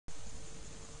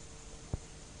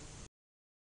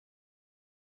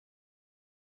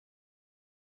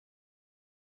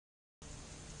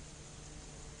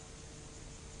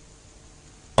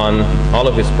on all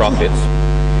of his prophets,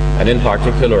 and in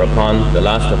particular upon the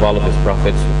last of all of his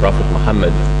prophets, the Prophet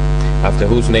Muhammad, after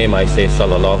whose name I say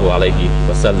sallallahu alaihi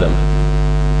wasallam.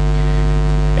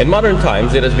 In modern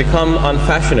times, it has become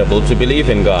unfashionable to believe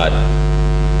in God.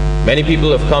 Many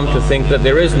people have come to think that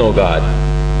there is no God.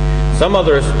 Some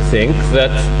others think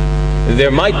that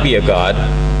there might be a God,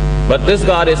 but this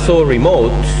God is so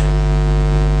remote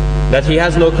that he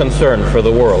has no concern for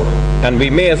the world, and we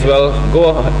may as well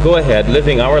go ahead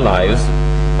living our lives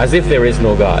as if there is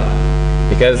no God,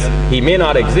 because he may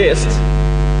not exist,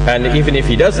 and even if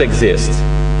he does exist,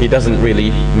 he doesn't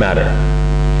really matter.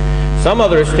 Some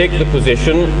others take the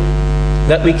position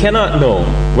that we cannot know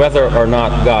whether or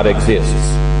not God exists,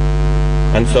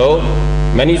 and so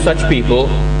many such people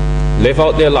live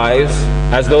out their lives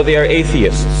as though they are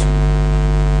atheists.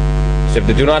 So if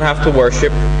they do not have to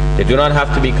worship, they do not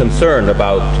have to be concerned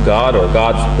about God or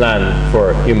God's plan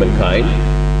for humankind,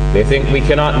 they think we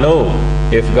cannot know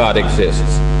if God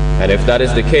exists. And if that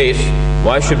is the case,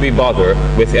 why should we bother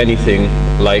with anything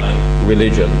like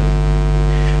religion?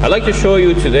 I'd like to show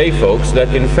you today, folks,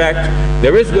 that in fact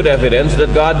there is good evidence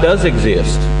that God does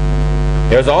exist.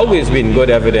 There's always been good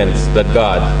evidence that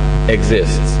God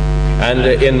exists. And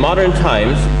in modern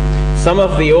times, some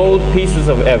of the old pieces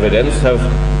of evidence have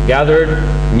gathered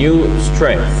new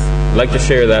strength. I'd like to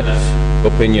share that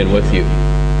opinion with you.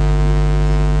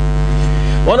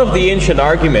 One of the ancient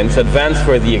arguments advanced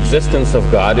for the existence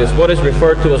of God is what is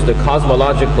referred to as the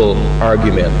cosmological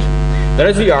argument. That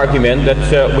is the argument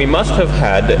that we must have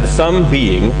had some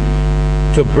being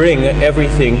to bring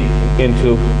everything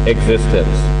into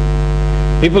existence.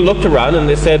 People looked around and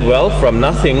they said, well, from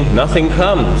nothing, nothing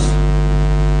comes.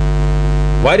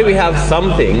 Why do we have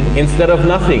something instead of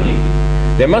nothing?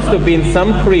 There must have been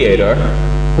some creator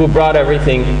who brought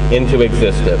everything into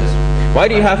existence. Why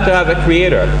do you have to have a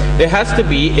creator? There has to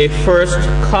be a first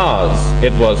cause,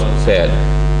 it was said.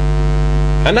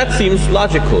 And that seems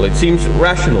logical, it seems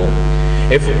rational.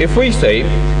 If we say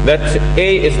that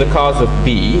A is the cause of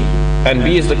B, and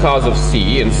B is the cause of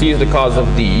C, and C is the cause of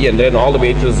D, and then all the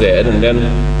way to Z, and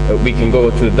then we can go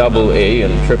to double A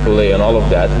and triple A and all of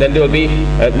that, then there will be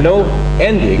no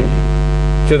ending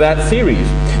to that series.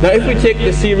 Now if we take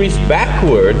the series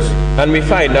backwards and we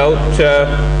find out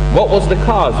what was the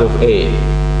cause of A,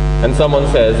 and someone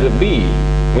says B,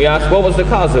 we ask what was the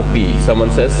cause of B, someone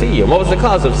says C, and what was the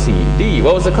cause of C? D.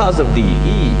 What was the cause of D?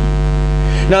 E.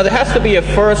 Now there has to be a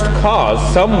first cause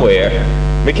somewhere.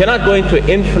 We cannot go into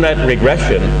infinite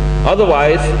regression,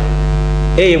 otherwise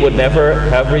A would never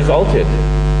have resulted.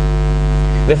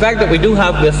 The fact that we do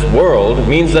have this world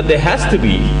means that there has to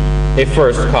be a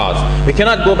first cause. We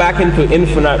cannot go back into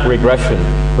infinite regression.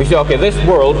 We say, okay, this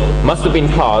world must have been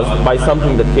caused by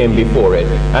something that came before it,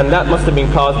 and that must have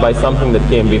been caused by something that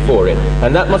came before it,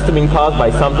 and that must have been caused by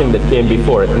something that came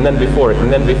before it, and then before it,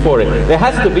 and then before it. There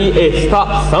has to be a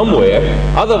stop somewhere,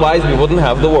 otherwise we wouldn't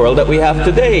have the world that we have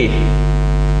today.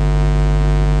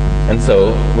 And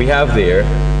so we have there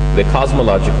the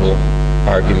cosmological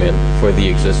argument for the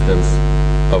existence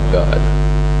of God.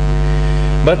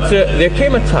 But there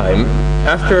came a time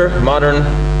after modern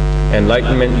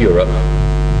Enlightenment Europe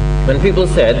when people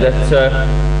said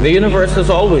that the universe has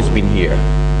always been here.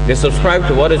 They subscribed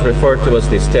to what is referred to as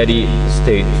the steady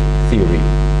state theory.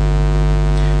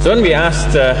 So when we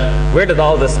asked where did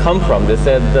all this come from, they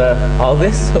said, all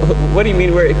this? What do you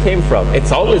mean where it came from?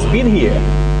 It's always been here.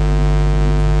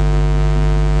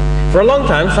 For a long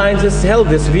time, scientists held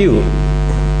this view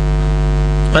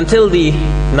until the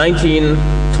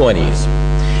 1920s.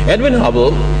 Edwin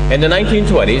Hubble in the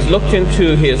 1920s looked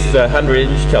into his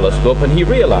 100-inch telescope, and he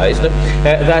realized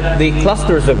that the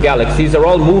clusters of galaxies are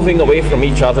all moving away from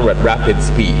each other at rapid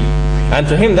speed. And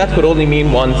to him that could only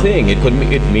mean one thing.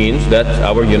 It means that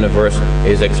our universe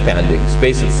is expanding.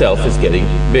 Space itself is getting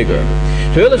bigger.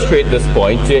 To illustrate this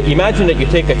point, imagine that you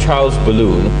take a child's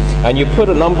balloon and you put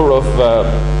a number of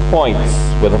points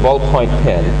with a ballpoint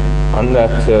pen on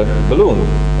that balloon.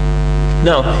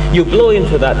 Now, you blow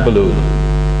into that balloon.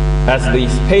 As the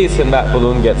space in that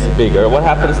balloon gets bigger, what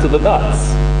happens to the dots?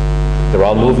 They're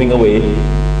all moving away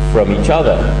from each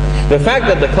other. The fact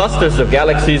that the clusters of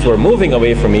galaxies were moving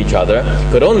away from each other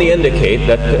could only indicate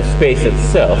that space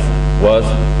itself was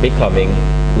becoming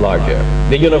larger.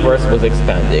 The universe was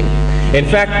expanding. In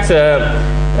fact,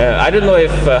 I don't know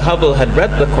if Hubble had read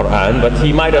the Quran, but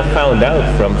he might have found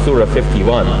out from Surah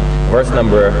 51, verse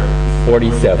number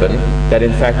 47, that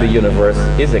in fact the universe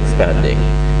is expanding.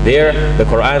 There, the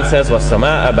Quran says,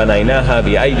 وَالسَّمَاءَ بَنَيْنَاهَا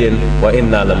بِأَيْدٍ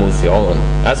وَإِنَّا لَمُوسِعُونَ.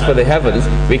 As for the heavens,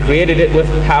 we created it with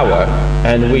power,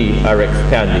 and we are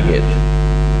expanding it.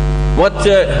 What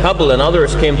Hubble and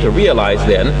others came to realize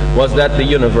then was that the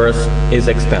universe is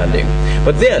expanding.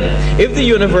 But then, if the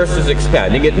universe is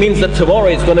expanding, it means that tomorrow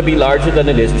it's going to be larger than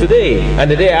it is today.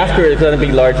 And the day after it's going to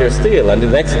be larger still. And the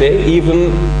next day,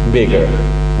 even bigger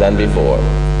than before.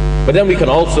 But then we can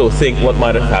also think what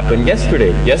might have happened yesterday.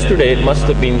 Yesterday it must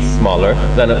have been smaller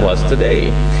than it was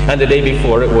today. And the day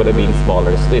before it would have been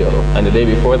smaller still. And the day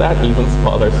before that even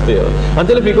smaller still.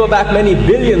 Until if we go back many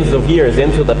billions of years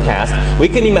into the past, we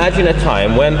can imagine a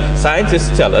time when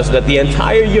scientists tell us that the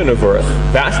entire universe,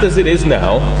 vast as it is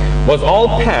now, was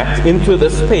all packed into the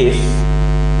space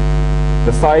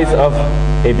the size of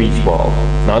a beach ball.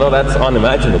 Now I know that's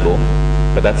unimaginable,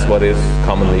 but that's what is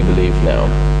commonly believed now.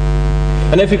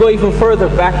 And if you go even further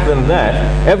back than that,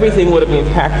 everything would have been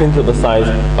packed into the size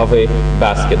of a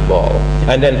basketball.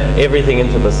 And then everything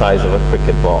into the size of a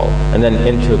cricket ball. And then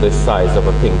into the size of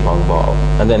a ping pong ball.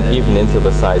 And then even into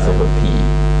the size of a pea.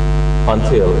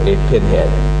 Until a pinhead.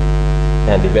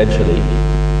 And eventually,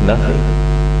 nothing.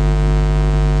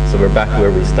 So we're back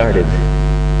where we started.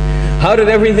 How did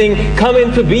everything come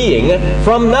into being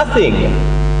from nothing?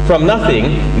 From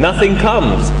nothing, nothing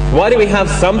comes. Why do we have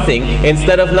something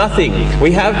instead of nothing?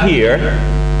 We have here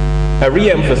a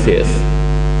re-emphasis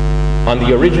on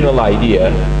the original idea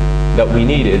that we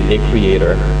needed a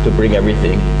creator to bring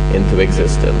everything into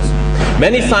existence.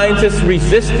 Many scientists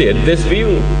resisted this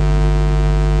view.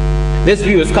 This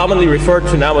view is commonly referred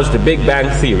to now as the Big Bang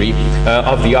Theory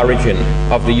of the origin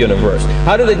of the universe.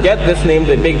 How did it get this name,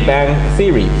 the Big Bang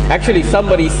Theory? Actually,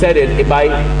 somebody said it by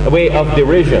way of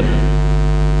derision.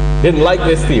 Didn't like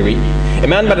this theory. A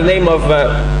man by the name of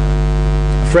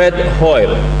Fred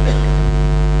Hoyle.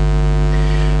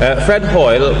 Fred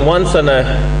Hoyle, once on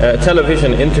a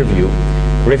television interview,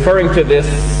 referring to this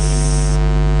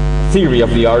theory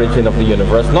of the origin of the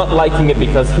universe, not liking it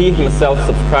because he himself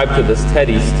subscribed to this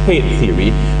steady state theory,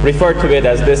 referred to it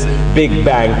as this Big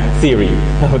Bang Theory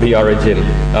of the origin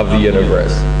of the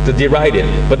universe, to deride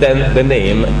it. But then the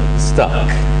name stuck.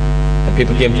 And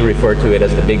people came to refer to it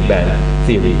as the Big Bang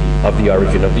Theory of the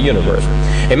origin of the universe.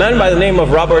 A man by the name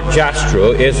of Robert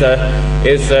Jastrow is a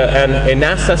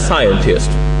NASA scientist.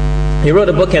 He wrote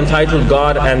a book entitled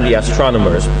God and the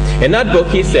Astronomers. In that book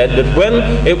he said that when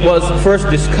it was first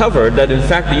discovered that in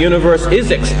fact the universe is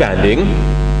expanding,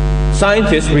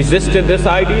 scientists resisted this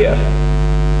idea.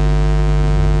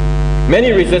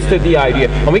 Many resisted the idea,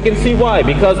 and we can see why,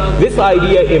 because this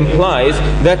idea implies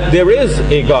that there is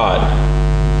a God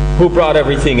who brought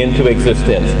everything into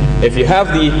existence. If you have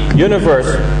the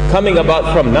universe coming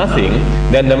about from nothing,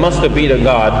 then there must have been a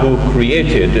God who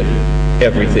created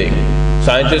everything.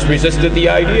 Scientists resisted the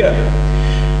idea.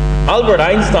 Albert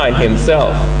Einstein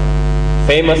himself,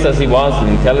 famous as he was,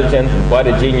 intelligent and quite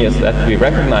a genius that we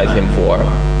recognize him for,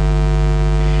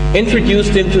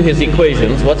 introduced into his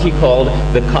equations what he called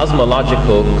the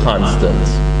cosmological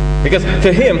constants. Because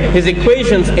to him, his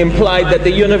equations implied that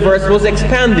the universe was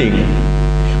expanding.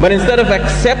 But instead of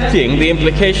accepting the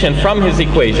implication from his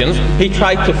equations, he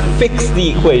tried to fix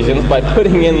the equations by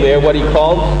putting in there what he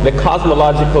called the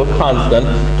cosmological constant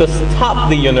to stop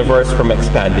the universe from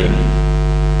expanding.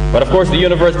 But of course the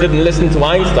universe didn't listen to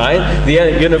Einstein.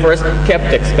 The universe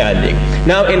kept expanding.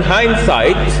 Now in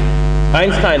hindsight,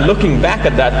 Einstein, looking back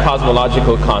at that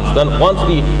cosmological constant, once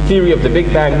the theory of the Big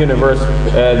Bang universe,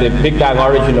 the Big Bang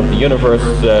origin of the universe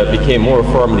became more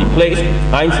firmly placed,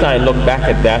 Einstein looked back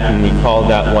at that and he called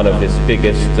that one of his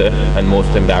biggest and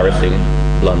most embarrassing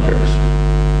blunders.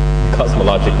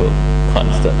 Cosmological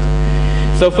constant.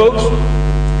 So folks,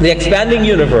 the expanding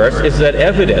universe is that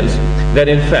evidence that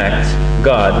in fact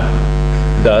God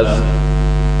does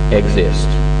exist.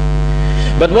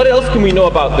 But what else can we know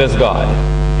about this God?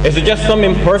 Is it just some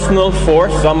impersonal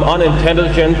force, some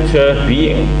unintelligent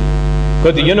being?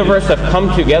 Could the universe have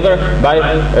come together by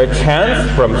chance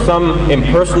from some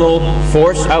impersonal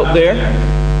force out there?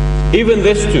 Even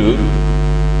this too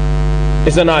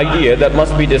is an idea that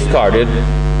must be discarded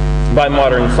by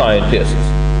modern scientists.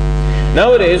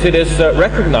 Nowadays it is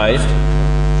recognized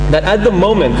that at the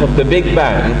moment of the Big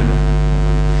Bang,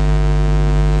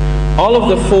 all of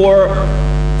the four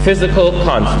physical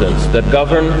constants that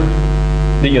govern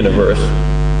the universe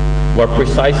were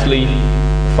precisely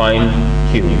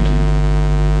fine-tuned.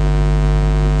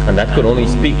 And that could only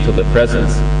speak to the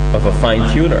presence of a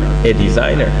fine-tuner, a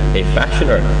designer, a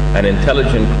fashioner, an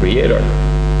intelligent creator.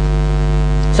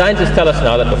 Scientists tell us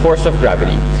now that the force of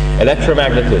gravity,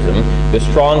 electromagnetism, the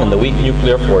strong and the weak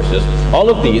nuclear forces, all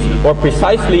of these were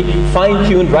precisely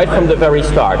fine-tuned right from the very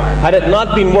start. Had it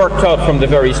not been worked out from the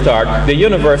very start, the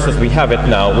universe as we have it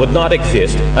now would not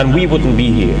exist and we wouldn't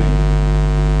be here.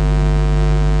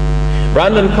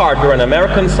 Brandon Carter, an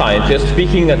American scientist,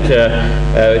 speaking at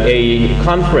a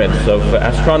conference of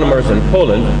astronomers in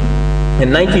Poland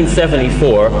in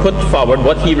 1974, put forward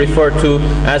what he referred to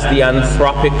as the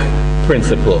anthropic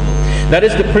principle. That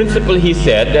is the principle, he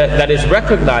said, that is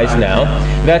recognized now,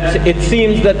 that it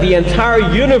seems that the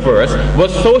entire universe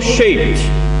was so shaped,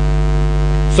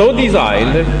 so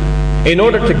designed, in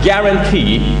order to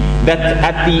guarantee that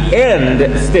at the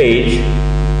end stage,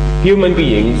 human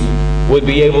beings would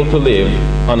be able to live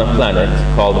on a planet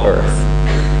called Earth.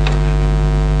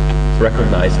 It's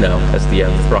recognized now as the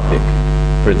anthropic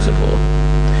principle.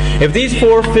 If these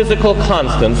four physical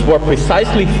constants were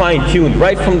precisely fine-tuned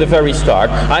right from the very start,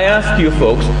 I ask you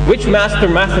folks, which master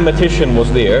mathematician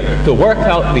was there to work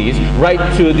out these right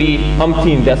to the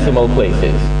umpteen decimal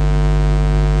places?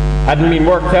 Hadn't been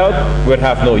worked out, we'd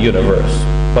have no universe.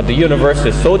 But the universe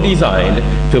is so designed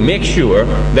to make sure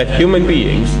that human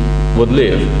beings would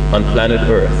live on planet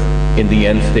Earth in the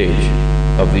end stage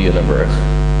of the universe.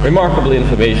 Remarkable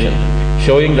information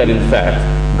showing that in fact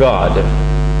God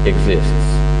exists.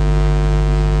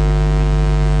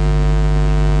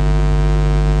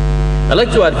 I'd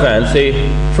like to advance a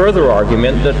further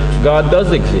argument that God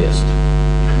does exist.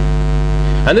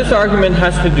 And this argument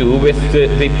has to do with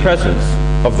the presence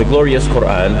of the glorious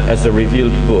Quran as a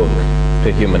revealed book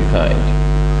to humankind.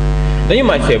 Now you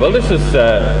might say, well, this is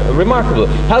remarkable.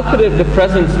 How could the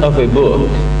presence of a book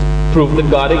prove that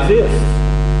God exists?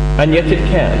 And yet it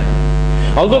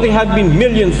can. Although there have been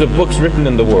millions of books written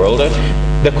in the world,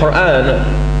 the Quran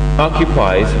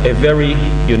occupies a very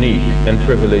unique and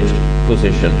privileged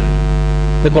position.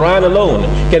 The Quran alone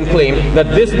can claim that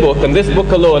this book and this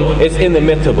book alone is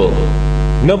inimitable.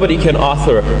 Nobody can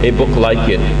author a book like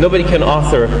it. Nobody can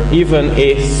author even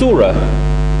a surah,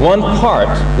 one part,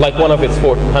 like one of its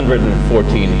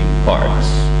 414 parts.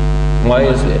 Why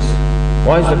is this?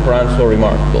 Why is the Quran so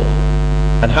remarkable?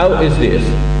 And how is this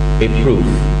a proof,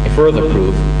 a further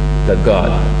proof, that God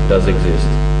does exist?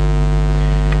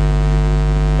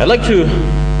 I'd like to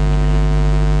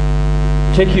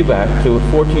take you back to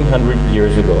 1400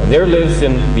 years ago. And there lives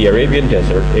in the Arabian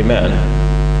desert a man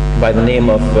by the name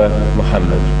of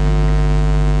Muhammad,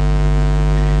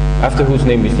 after whose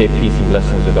name we say peace and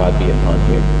blessings of God be upon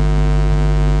him.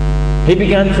 He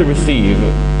began to receive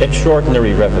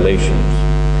extraordinary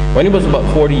revelations. When he was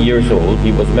about 40 years old,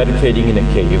 he was meditating in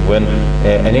a cave when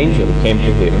an angel came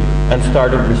to him and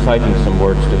started reciting some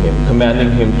words to him,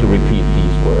 commanding him to repeat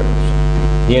these words.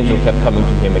 The angel kept coming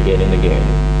to him again and again,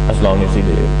 as long as he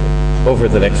lived, over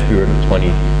the next period of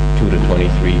 22 to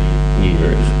 23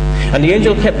 years. And the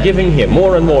angel kept giving him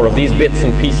more and more of these bits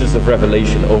and pieces of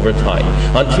revelation over time,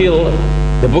 until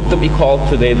the book that we call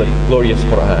today the glorious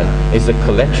Quran is a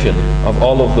collection of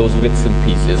all of those bits and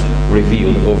pieces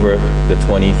revealed over the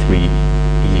 23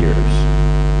 years.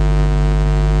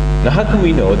 Now how can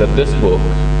we know that this book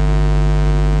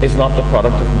is not the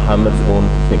product of Muhammad's own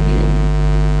thinking?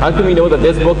 How can we know that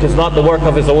this book is not the work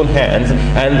of his own hands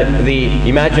and the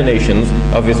imaginations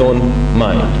of his own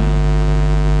mind?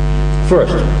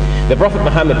 First, the Prophet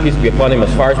Muhammad, peace be upon him,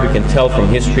 as far as we can tell from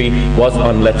history, was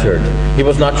unlettered. He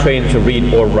was not trained to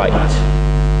read or write.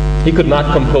 He could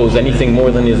not compose anything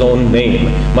more than his own name,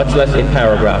 much less a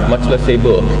paragraph, much less a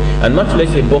book, and much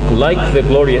less a book like the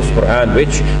glorious Quran,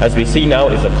 which, as we see now,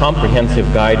 is a comprehensive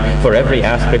guide for every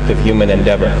aspect of human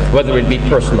endeavor, whether it be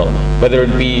personal, whether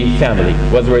it be family,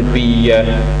 whether it be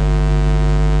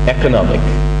economic,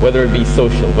 whether it be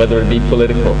social, whether it be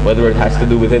political, whether it has to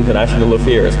do with international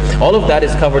affairs. All of that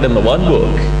is covered in the one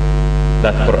book,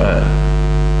 that Quran.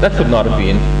 That could not have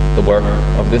been the work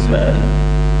of this man.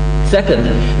 Second,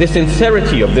 the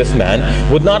sincerity of this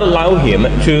man would not allow him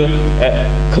to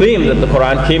claim that the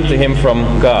Quran came to him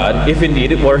from God, if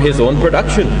indeed it were his own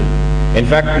production. In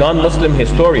fact, non-Muslim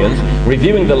historians,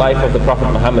 reviewing the life of the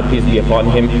Prophet Muhammad, peace be upon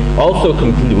him, also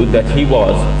conclude that he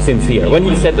was sincere. When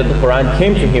he said that the Quran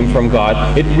came to him from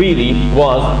God, it really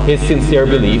was his sincere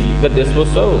belief that this was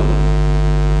so.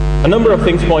 A number of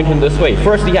things point in this way.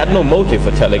 First, he had no motive for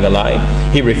telling a lie.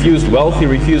 He refused wealth, he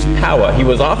refused power. He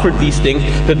was offered these things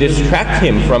to distract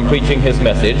him from preaching his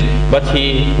message, but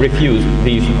he refused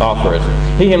these offers.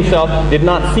 He himself did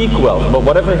not seek wealth, but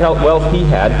whatever wealth he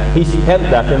had, he spent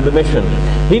that in the mission.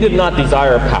 He did not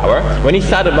desire power. When he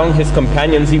sat among his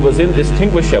companions, he was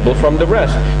indistinguishable from the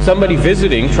rest. Somebody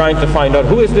visiting, trying to find out,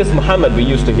 who is this Muhammad we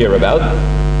used to hear about?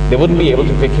 They wouldn't be able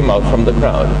to pick him out from the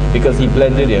crowd because he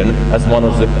blended in as one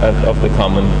of the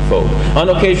common folk. On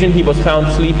occasion, he was found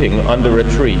sleeping under a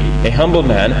tree, a humble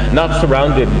man, not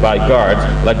surrounded by guards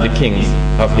like the kings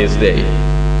of his day.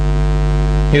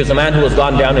 He was a man who has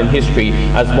gone down in history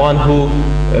as one who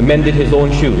mended his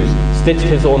own shoes, stitched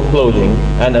his own clothing,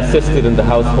 and assisted in the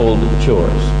household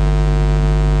chores.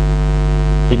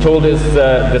 He told his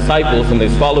disciples and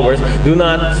his followers, do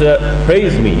not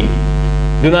praise me.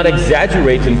 Do not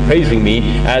exaggerate in praising me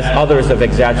as others have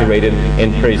exaggerated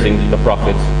in praising the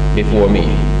prophets before me.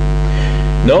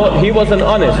 No, he was an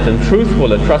honest and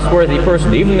truthful and trustworthy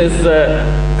person. Even his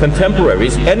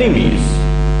contemporaries, enemies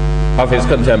of his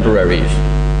contemporaries,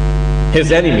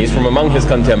 his enemies from among his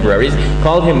contemporaries,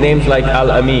 called him names like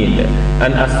Al-Amin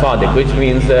and As-Sadiq, which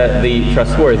means the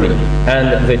trustworthy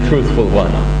and the truthful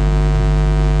one.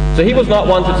 So he was not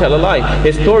one to tell a lie.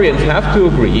 Historians have to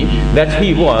agree that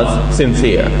he was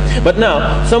sincere. But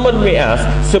now, someone may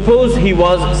ask, suppose he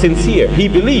was sincere. He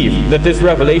believed that this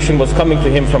revelation was coming to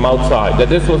him from outside, that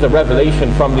this was a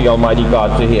revelation from the Almighty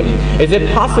God to him. Is it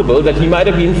possible that he might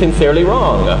have been sincerely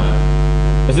wrong?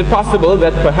 Is it possible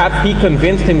that perhaps he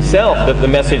convinced himself that the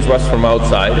message was from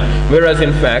outside, whereas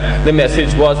in fact the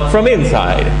message was from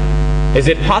inside? Is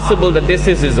it possible that this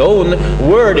is his own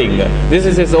wording, this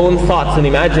is his own thoughts and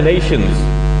imaginations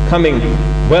coming,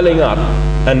 welling up,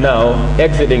 and now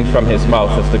exiting from his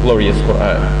mouth as the glorious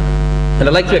Quran? And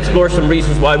I'd like to explore some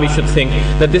reasons why we should think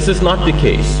that this is not the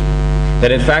case.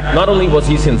 That in fact, not only was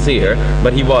he sincere,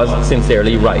 but he was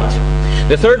sincerely right.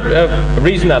 The third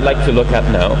reason I'd like to look at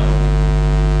now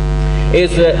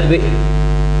is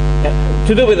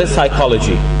to do with the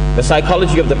psychology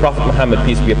of the Prophet Muhammad,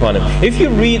 peace be upon him. If you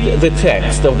read the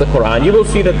text of the Quran, you will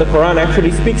see that the Quran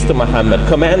actually speaks to Muhammad,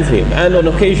 commands him, and on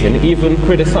occasion even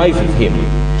criticizes him.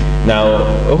 Now,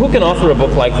 who can author a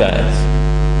book like that,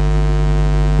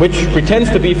 which pretends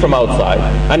to be from outside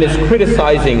and is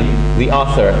criticizing the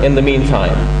author in the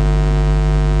meantime?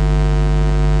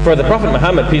 For the Prophet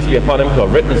Muhammad, peace be upon him, to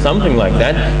have written something like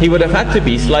that, he would have had to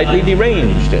be slightly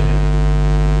deranged.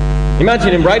 Imagine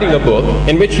him writing a book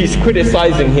in which he's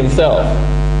criticizing himself.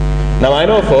 Now I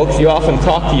know, folks, you often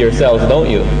talk to yourselves, don't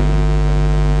you?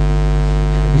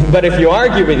 But if you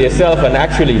argue with yourself and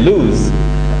actually lose,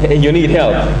 you need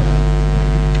help.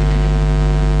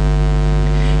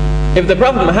 If the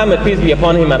Prophet Muhammad, peace be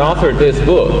upon him, had authored this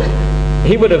book,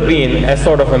 he would have been a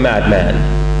sort of a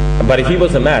madman. But if he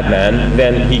was a madman,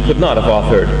 then he could not have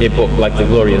authored a book like the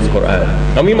glorious Quran.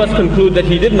 And we must conclude that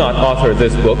he did not author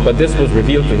this book, but this was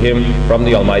revealed to him from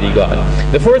the Almighty God.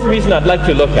 The fourth reason I'd like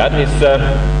to look at is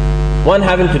one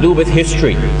having to do with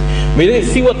history. We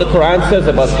see what the Quran says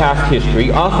about past history,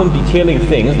 often detailing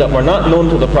things that were not known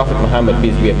to the Prophet Muhammad,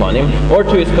 peace be upon him, or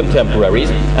to his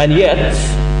contemporaries, and yet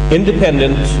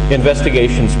independent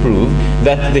investigations prove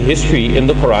that the history in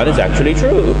the Quran is actually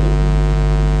true.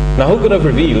 Now, who could have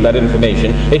revealed that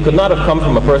information? It could not have come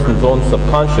from a person's own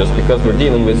subconscious, because we're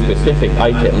dealing with specific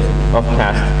items of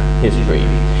past history.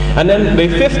 And then the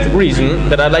fifth reason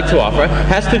that I'd like to offer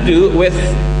has to do with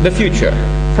the future,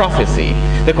 prophecy.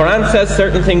 The Quran says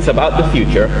certain things about the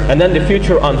future, and then the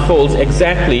future unfolds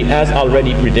exactly as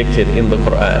already predicted in the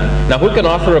Quran. Now, who can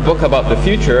author a book about the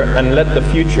future and let the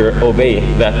future obey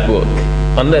that book?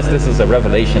 Unless this is a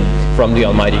revelation from the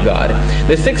Almighty God.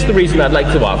 The sixth reason I'd like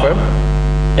to offer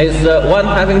is one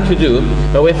having to do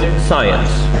with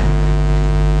science.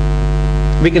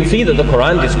 We can see that the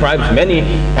Quran describes many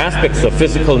aspects of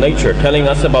physical nature, telling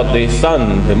us about the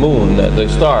sun, the moon, the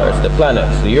stars, the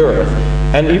planets, the earth,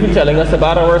 and even telling us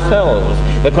about ourselves.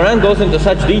 The Quran goes into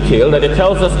such detail that it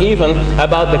tells us even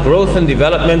about the growth and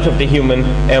development of the human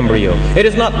embryo. It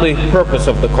is not the purpose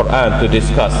of the Quran to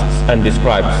discuss and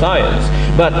describe science,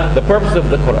 but the purpose of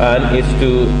the Quran is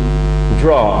to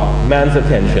draw man's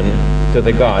attention to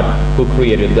the God who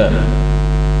created them.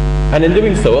 And in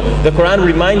doing so, the Quran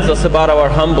reminds us about our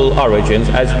humble origins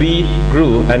as we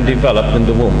grew and developed in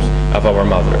the wombs of our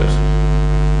mothers.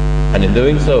 And in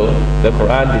doing so, the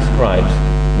Quran describes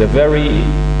the very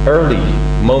early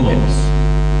moments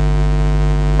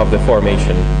of the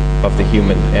formation of the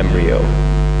human embryo.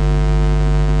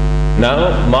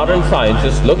 Now, modern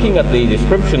scientists, looking at the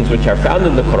descriptions which are found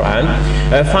in the Quran,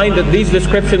 find that these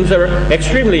descriptions are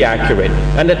extremely accurate,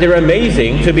 and that they're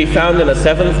amazing to be found in a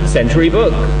 7th century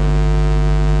book.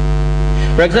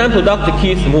 For example, Dr.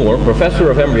 Keith Moore,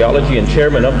 professor of embryology and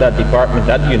chairman of that department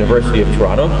at the University of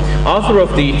Toronto, author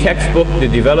of the textbook The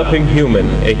Developing Human,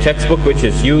 a textbook which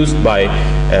is used by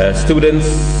students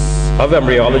of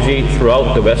embryology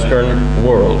throughout the Western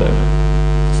world,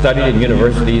 studied in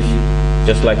universities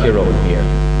just like your own here.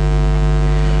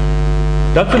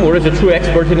 Dr. Moore is a true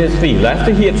expert in his field.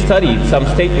 After he had studied some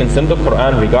statements in the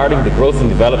Quran regarding the growth and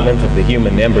development of the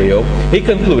human embryo, he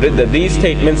concluded that these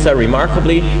statements are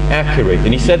remarkably accurate.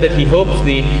 And he said that he hopes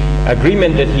the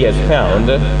agreement that he has found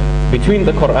between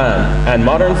the Quran and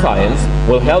modern science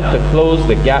will help to close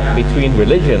the gap between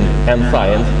religion and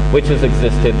science, which has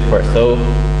existed for so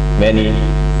many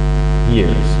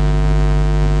years.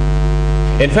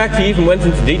 In fact, he even went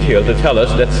into detail to tell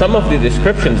us that some of the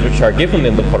descriptions which are given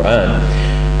in the Quran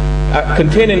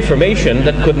contain information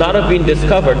that could not have been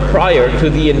discovered prior to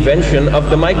the invention of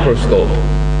the microscope.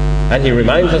 And he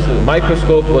reminds us that the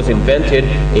microscope was invented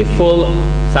a full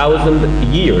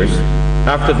 1,000 years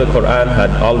after the Quran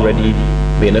had already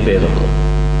been available.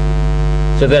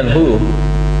 So then who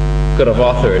could have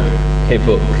authored a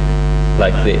book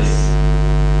like this?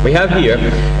 We have here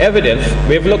evidence.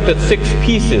 We've looked at 6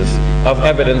 pieces of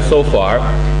evidence so far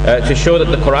to show that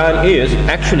the Quran is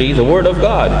actually the Word of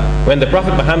God. When the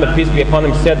Prophet Muhammad, peace be upon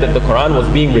him, said that the Quran was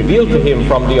being revealed to him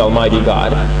from the Almighty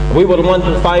God, we would want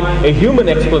to find a human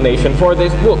explanation for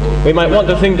this book. We might want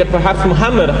to think that perhaps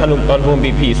Muhammad, on whom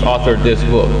be peace, authored this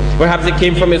book. Perhaps it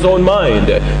came from his own mind.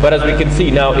 But as we can see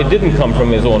now, it didn't come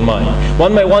from his own mind.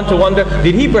 One might want to wonder,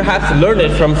 did he perhaps learn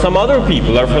it from some other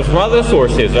people, or from some other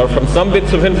sources, or from some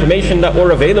bits of information that were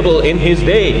available in his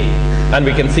day? And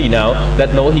we can see now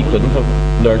that no, he couldn't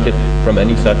have learned it from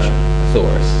any such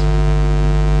source.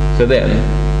 So then,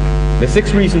 the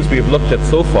 6 reasons we've looked at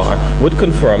so far would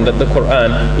confirm that the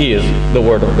Quran is the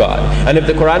Word of God. And if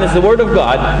the Quran is the Word of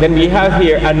God, then we have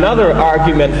here another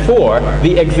argument for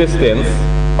the existence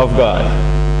of God.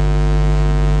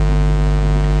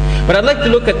 But I'd like to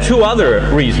look at 2 other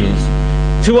reasons.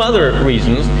 2 other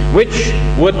reasons which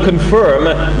would confirm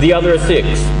the other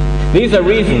 6. These are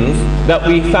reasons that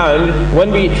we found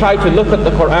when we tried to look at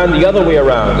the Quran the other way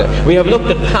around. We have looked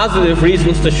at positive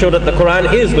reasons to show that the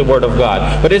Quran is the Word of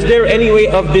God. But is there any way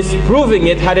of disproving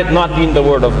it had it not been the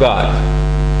Word of God?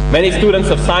 Many students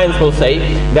of science will say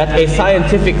that a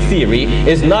scientific theory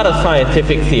is not a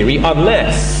scientific theory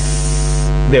unless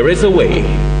there is a way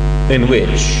in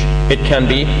which it can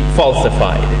be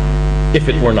falsified if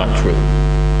it were not true.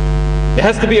 There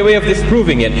has to be a way of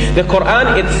disproving it. The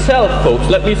Quran itself, folks,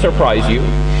 let me surprise you.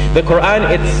 The Quran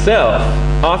itself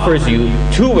offers you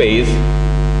 2 ways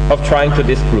of trying to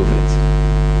disprove it.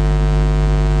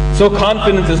 So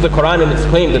confident is the Quran in its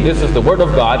claim that this is the Word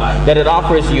of God that it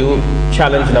offers you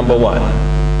challenge number 1.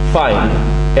 Find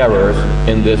errors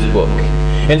in this book.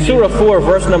 In Surah 4,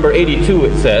 verse number 82,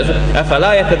 it says,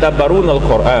 أَفَلَا يَتَدَبَّرُونَ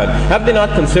الْقُرْآنَ Have they not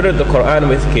considered the Quran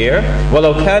with care?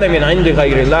 وَلَوْ كَانَ مِنْ عِنْدِ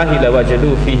غَيْرِ اللَّهِ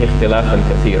لَوَجَدُوا فِيهِ اخْتِلَافًا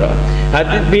كَثِيرًا Had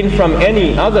it been from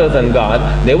any other than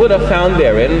God, they would have found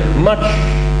therein much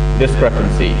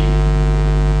discrepancy.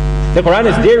 The Quran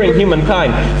is daring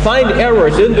humankind. Find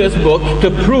errors in this book to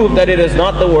prove that it is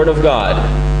not the Word of God.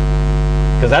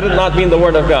 Because had it not been the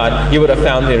Word of God, you would have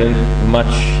found therein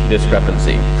much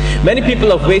discrepancy. Many people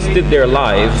have wasted their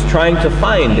lives trying to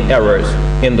find errors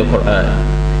in the Quran.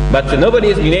 But nobody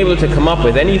has been able to come up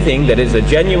with anything that is a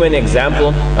genuine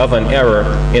example of an error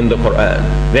in the Quran.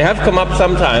 They have come up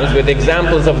sometimes with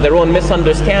examples of their own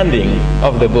misunderstanding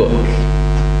of the book,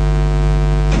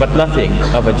 but nothing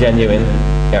of a genuine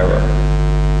error.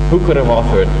 Who could have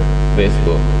authored this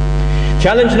book?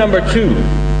 Challenge number 2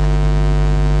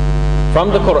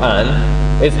 from the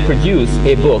Quran is produce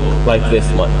a book like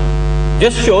this one.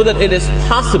 Just show that it is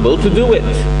possible to do it.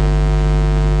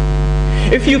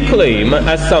 If you claim,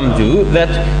 as some do, that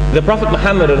the Prophet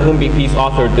Muhammad, on whom be peace,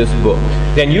 authored this book,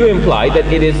 then you imply that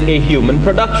it is a human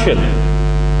production.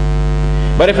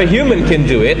 But if a human can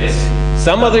do it,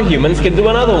 some other humans can do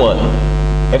another one.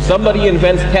 If somebody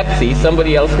invents Pepsi,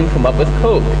 somebody else can come up with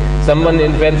Coke. Someone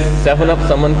invents 7-Up,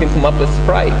 someone can come up with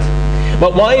Sprite.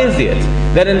 But why is it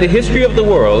that in the history of the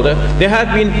world, there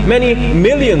have been many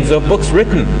millions of books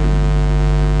written,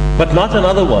 but not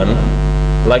another one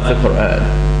like the Quran?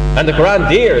 And the Quran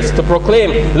dares to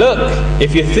proclaim, look,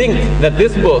 if you think that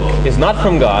this book is not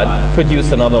from God,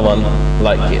 produce another one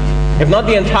like it. If not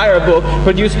the entire book,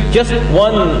 produce just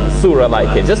one surah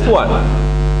like it, just one.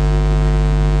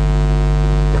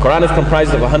 The Quran is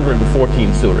comprised of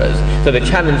 114 surahs. So the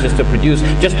challenge is to produce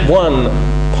just one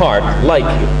part like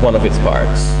one of its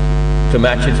parts, to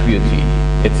match its beauty,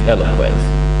 its eloquence,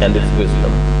 and its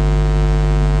wisdom.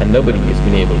 And nobody has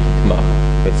been able to come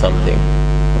up with something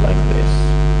like this.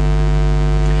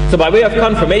 So by way of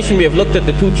confirmation, we have looked at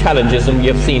the 2 challenges, and we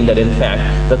have seen that in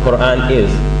fact the Quran is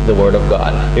the Word of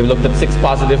God. We've looked at 6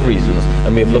 positive reasons,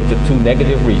 and we have looked at 2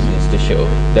 negative reasons to show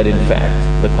that in fact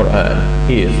the Quran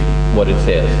is what it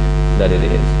says that it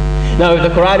is. Now if the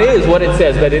Quran is what it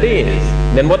says that it is,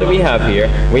 then what do we have here?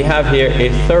 We have here a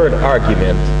 3rd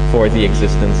argument for the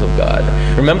existence of God.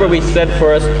 Remember, we said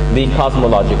first the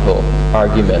cosmological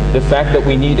argument, the fact that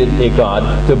we needed a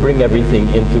God to bring everything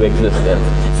into existence.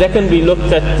 Second, we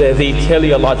looked at the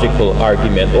teleological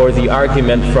argument, or the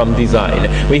argument from design.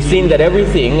 We've seen that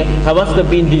everything must have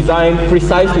been designed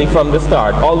precisely from the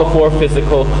start. All the four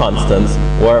physical constants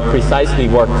were precisely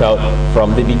worked out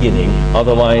from the beginning.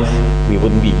 Otherwise, we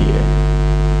wouldn't be here.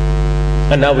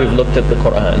 And now we've looked at the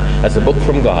Quran as a book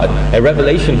from God, a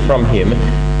revelation from Him,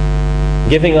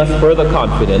 giving us further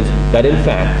confidence that in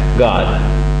fact God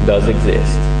does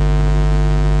exist.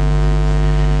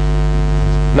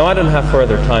 Now, I don't have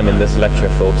further time in this lecture,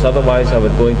 folks. Otherwise, I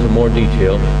would go into more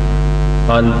detail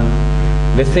on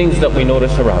the things that we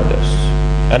notice around us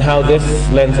and how this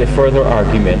lends a further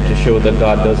argument to show that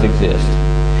God does exist.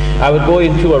 I would go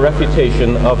into a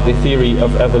refutation of the theory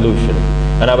of evolution,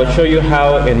 and I would show you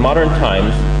how in modern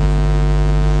times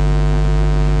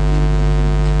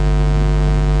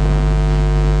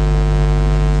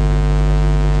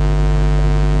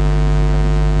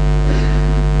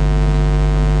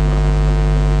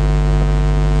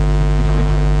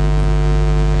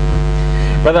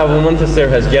Brother Abu Muntasir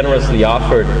has generously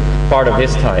offered part of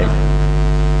his time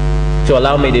to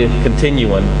allow me to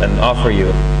continue and offer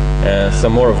you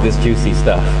some more of this juicy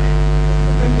stuff.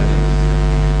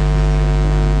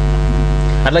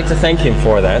 I'd like to thank him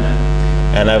for that,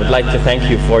 and I would like to thank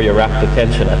you for your rapt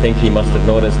attention. I think he must have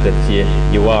noticed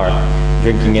that you are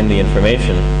drinking in the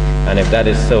information, and if that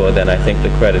is so, then I think the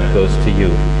credit goes to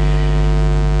you.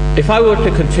 If I were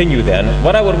to continue then,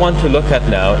 what I would want to look at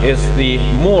now is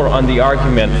more on the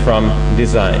argument from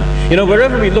design. You know,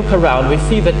 wherever we look around, we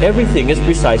see that everything is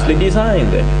precisely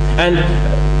designed. And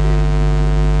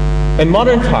in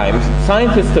modern times,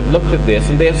 scientists have looked at this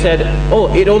and they have said,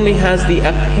 oh, it only has the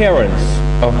appearance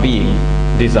of being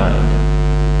designed.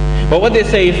 But what they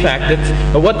say, in fact,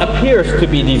 that what appears to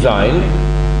be designed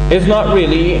is not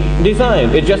really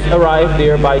designed. It just arrived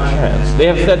there by chance. They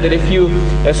have said that if you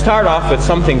start off with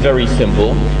something very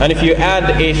simple, and if you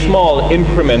add a small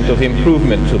increment of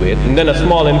improvement to it, and then a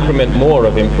small increment more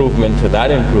of improvement to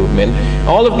that improvement,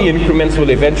 all of the increments will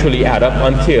eventually add up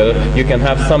until you can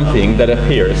have something that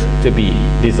appears to be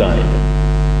designed.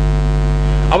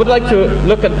 I would like to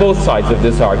look at both sides of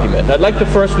this argument. I'd like to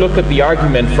first look at the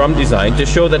argument from design to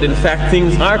show that in fact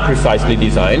things are precisely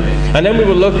designed, and then we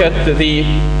will look at the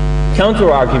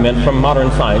counter-argument from modern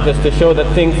scientists to show that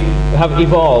things have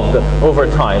evolved over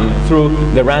time through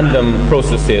the random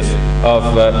processes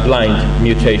of blind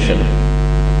mutation.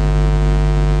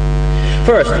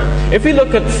 First, if we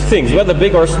look at things, whether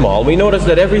big or small, we notice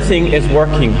that everything is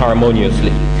working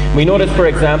harmoniously. We notice, for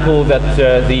example, that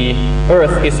the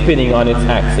Earth is spinning on its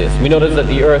axis. We notice that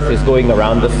the Earth is going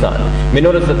around the Sun. We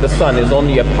notice that the Sun is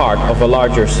only a part of a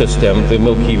larger system, the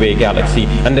Milky Way galaxy,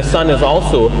 and the Sun is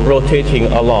also rotating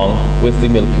along with the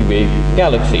Milky Way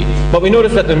galaxy. But we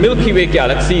notice that the Milky Way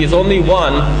galaxy is only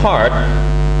one part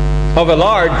of a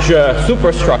large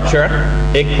superstructure,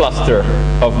 a cluster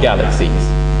of galaxies.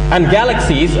 And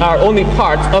galaxies are only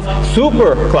parts of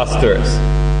superclusters.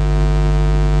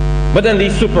 But then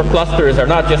these superclusters are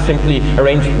not just simply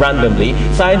arranged randomly.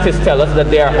 Scientists tell us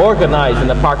that they are organized in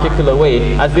a particular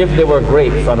way, as if they were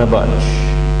grapes on a bunch.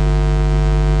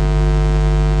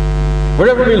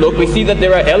 Wherever we look, we see that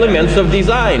there are elements of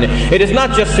design. It is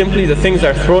not just simply the things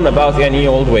are thrown about any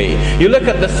old way. You look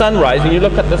at the sunrise and you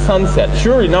look at the sunset.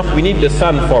 Sure enough, we need the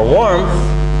sun for warmth.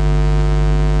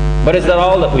 But is that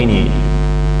all that we need?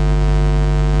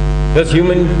 Does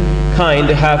humankind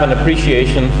have an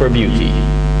appreciation for beauty?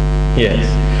 Yes.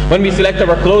 When we select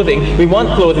our clothing, we want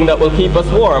clothing that will keep us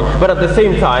warm, but at the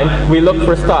same time, we look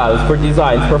for styles, for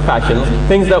designs, for fashions,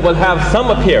 things that will have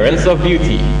some appearance of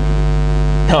beauty.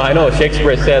 Now, I know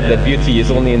Shakespeare said that beauty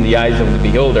is only in the eyes of the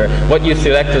beholder. What you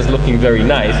select as looking very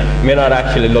nice may not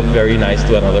actually look very nice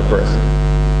to another person.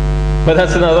 But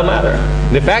that's another matter.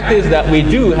 The fact is that we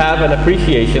do have an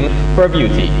appreciation for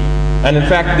beauty. And in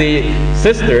fact, the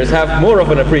sisters have more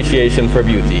of an appreciation for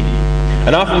beauty.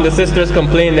 And often the sisters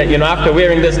complain that, after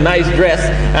wearing this nice dress,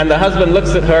 and the husband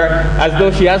looks at her as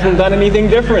though she hasn't done anything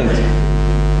different.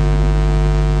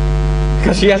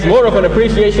 Because she has more of an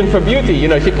appreciation for beauty.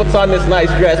 She puts on this nice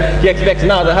dress, she expects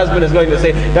now the husband is going to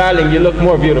say, darling, you look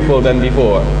more beautiful than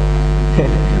before.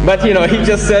 But, he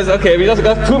just says, okay, we just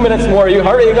got 2 minutes more, you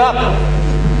hurry up.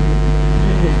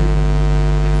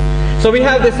 So we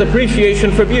have this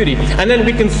appreciation for beauty. And then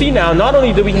we can see now, not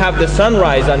only do we have the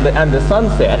sunrise and the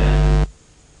sunset,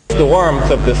 the warmth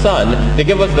of the sun, to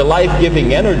give us the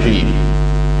life-giving energy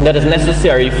that is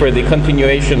necessary for the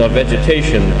continuation of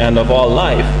vegetation and of all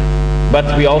life.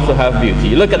 But we also have beauty.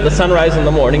 You look at the sunrise in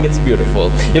the morning, it's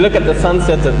beautiful. You look at the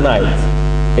sunset at night,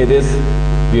 It is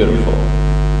beautiful.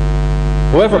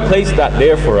 Whoever placed that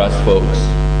there for us, folks,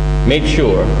 made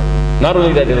sure not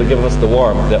only that it'll give us the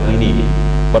warmth that we need,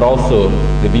 but also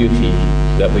the beauty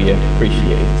that we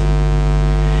appreciate.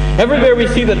 Everywhere we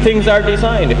see that things are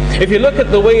designed. If you look at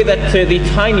the way that the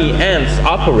tiny ants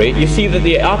operate, you see that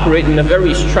they operate in a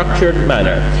very structured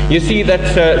manner. You see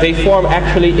that they form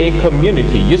actually a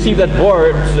community. You see that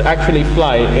birds actually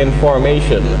fly in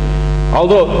formation.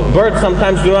 Although birds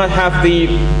sometimes do not have the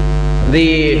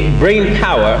brain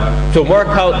power to work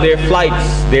out their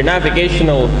flights, their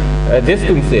navigational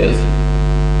distances,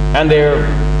 and their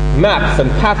maps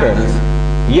and patterns,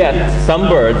 yet some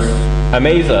birds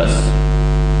amaze us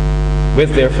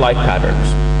with their flight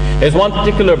patterns. There's one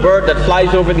particular bird that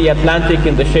flies over the Atlantic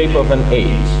in the shape of an 8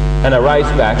 and arrives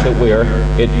back at where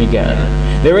it began.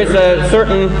 There is a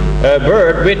certain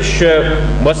bird which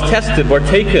was tested or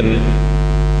taken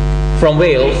from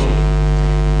Wales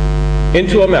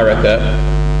into America,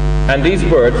 and these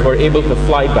birds were able to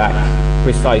fly back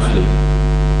precisely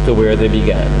to where they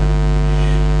began.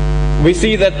 We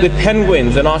see that the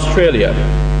penguins in Australia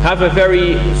have a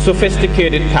very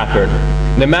sophisticated pattern,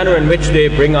 the manner in which they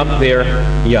bring up their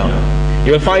young.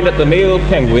 You will find that the male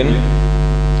penguin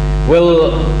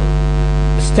will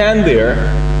stand there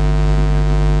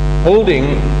holding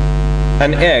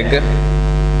an egg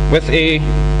with a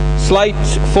slight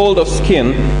fold of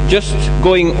skin just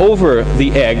going over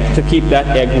the egg to keep that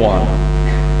egg warm.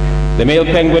 The male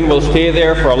penguin will stay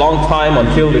there for a long time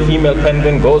until the female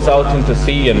penguin goes out into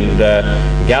sea and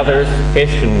gathers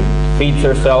fish and feeds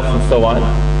herself and so on.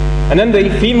 And then the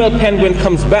female penguin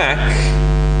comes back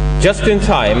just in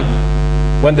time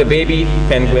when the baby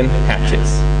penguin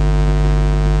hatches.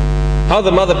 How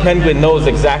the mother penguin knows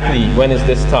exactly when is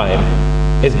this time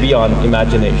is beyond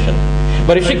imagination.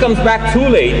 But if she comes back too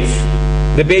late,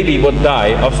 the baby would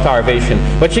die of starvation.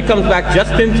 But she comes back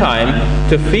just in time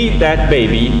to feed that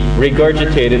baby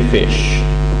regurgitated fish.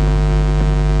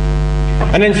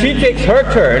 And then she takes her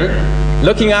turn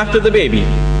looking after the baby.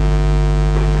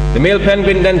 The male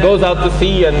penguin then goes out to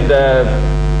sea and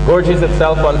gorges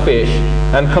itself on fish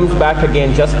and comes back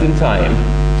again just in time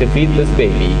to feed this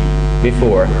baby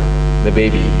before the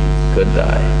baby could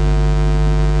die.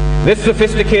 This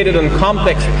sophisticated and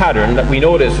complex pattern that we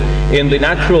notice in the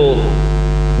natural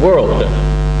world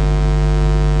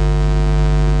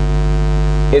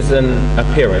is an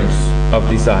appearance of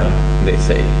design, they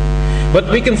say. But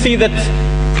we can see that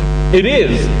it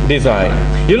is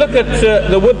design. You look at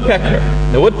the woodpecker.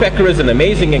 The woodpecker is an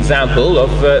amazing example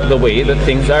of the way that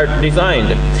things are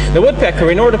designed. The woodpecker,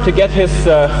 in order to get his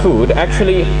food,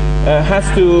 actually has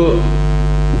to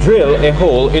drill a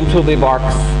hole into the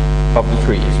barks of the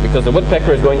trees, because the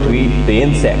woodpecker is going to eat the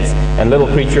insects and little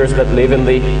creatures that live in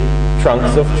the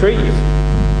trunks of trees.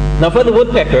 Now, for the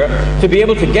woodpecker to be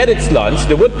able to get its lunch,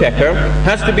 the woodpecker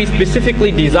has to be specifically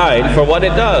designed for what it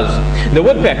does. The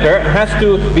woodpecker has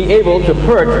to be able to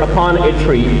perch upon a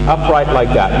tree upright like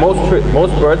that. Most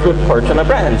birds would perch on a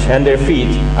branch, and their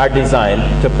feet are designed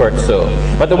to perch so.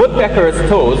 But the woodpecker's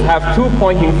toes have two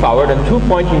pointing forward and two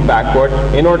pointing backward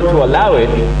in order to allow it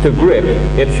to grip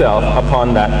itself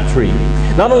upon that tree.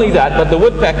 Not only that, but the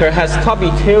woodpecker has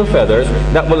stubby tail feathers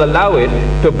that will allow it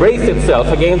to brace itself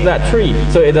against that tree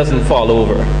so it doesn't fall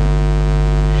over.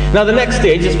 Now the next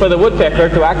stage is for the woodpecker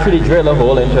to actually drill a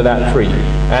hole into that tree.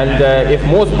 And if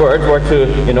most birds were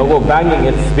to, go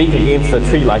banging its beak against a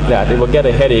tree like that, it would get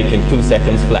a headache in 2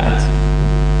 seconds flat.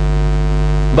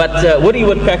 But woody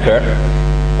woodpecker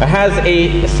has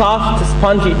a soft,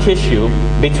 spongy tissue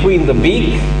between the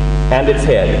beak and its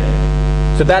head.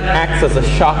 So that acts as a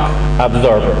shock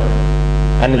absorber,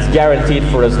 and it's guaranteed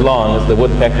for as long as the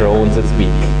woodpecker owns its beak.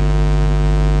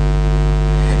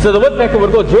 So the woodpecker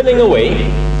would go drilling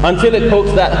away until it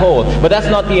pokes that hole. But that's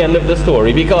not the end of the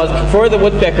story, because for the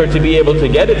woodpecker to be able to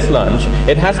get its lunch,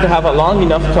 it has to have a long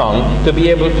enough tongue to be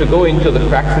able to go into the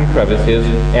cracks and crevices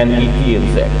and eat the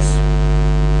insects.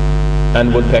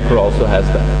 And woodpecker also has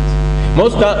that.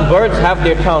 Most birds have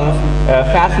their tongues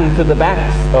fastened to the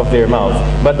backs of their mouths,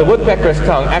 but the woodpecker's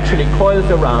tongue actually coils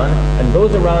around and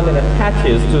goes around and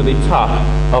attaches to the top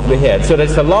of the head. So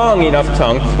that's a long enough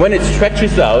tongue. When it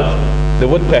stretches out, the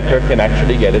woodpecker can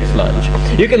actually get its lunch.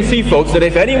 You can see, folks, that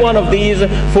if any one of these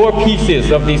 4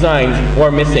 pieces of designs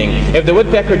were missing, if the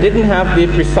woodpecker didn't have the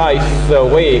precise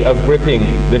way of gripping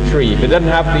the tree, if it didn't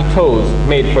have the toes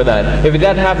made for that, if it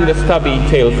didn't have the stubby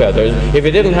tail feathers, if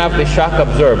it didn't have the shock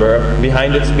absorber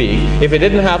behind its beak, if it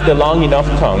didn't have the long enough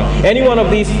tongue, any one of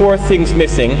these 4 things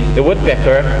missing, the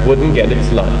woodpecker wouldn't get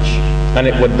its lunch, and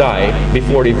it would die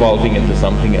before evolving into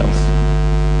something else.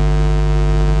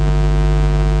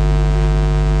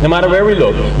 No matter where we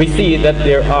look, we see that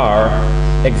there are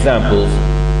examples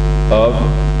of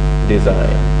design.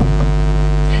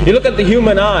 You look at the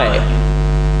human eye,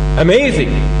 amazing.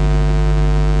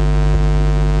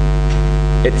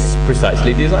 It's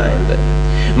precisely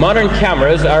designed. Modern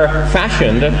cameras are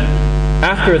fashioned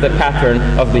after the pattern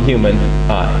of the human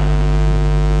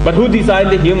eye. But who designed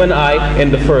the human eye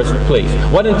in the first place?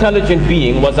 What intelligent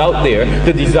being was out there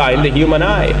to design the human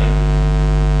eye?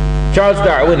 Charles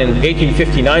Darwin in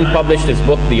 1859 published his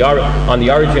book on the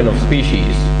origin of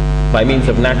species by means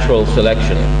of natural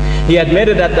selection. He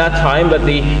admitted at that time that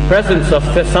the presence of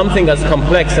something as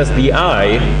complex as the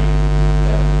eye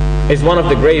is one of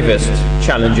the gravest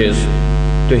challenges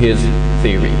to his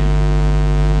theory.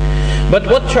 But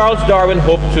what Charles Darwin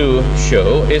hoped to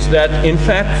show is that, in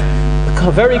fact,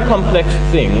 very complex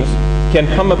things can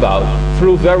come about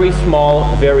through very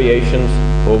small variations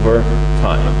over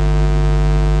time.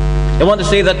 I want to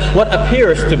say that what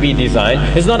appears to be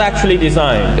designed is not actually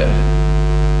designed,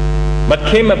 but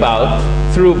came about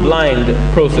through blind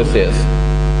processes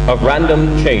of random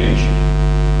change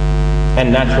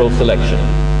and natural selection.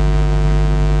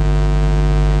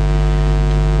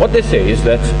 What they say is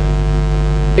that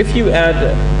if you add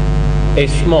a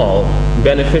small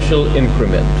beneficial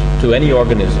increment to any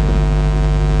organism,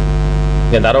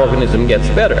 then that organism gets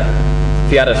better.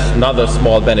 If you add another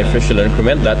small beneficial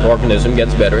increment, that organism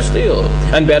gets better still,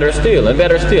 and better still, and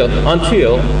better still,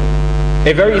 until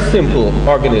a very simple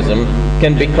organism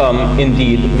can become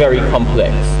indeed very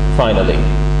complex, finally.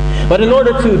 But in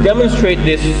order to demonstrate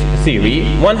this theory,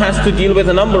 one has to deal with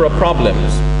a number of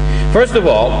problems. First of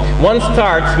all, one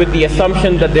starts with the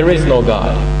assumption that there is no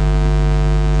God.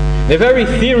 The very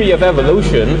theory of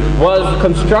evolution was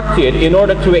constructed in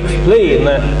order to explain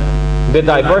the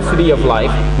diversity of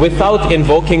life without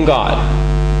invoking God.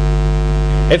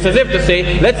 It's as if to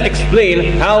say, let's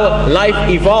explain how life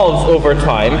evolves over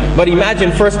time, but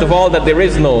imagine first of all that there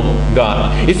is no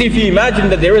God. You see, if you imagine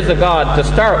that there is a God to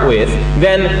start with,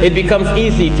 then it becomes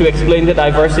easy to explain the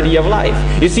diversity of life.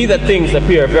 You see that things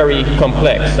appear very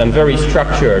complex and very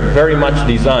structured, very much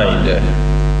designed.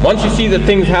 Once you see that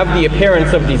things have the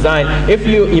appearance of design, if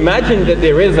you imagine that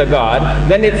there is a God,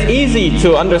 then it's easy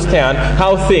to understand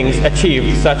how things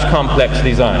achieve such complex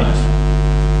designs.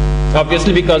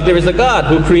 Obviously, because there is a God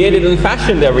who created and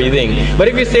fashioned everything. But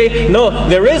if you say, no,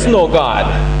 there is no God,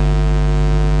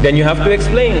 then you have to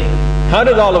explain, how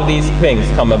did all of these things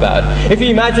come about? If you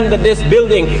imagine that this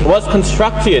building was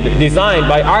constructed, designed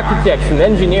by architects and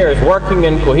engineers working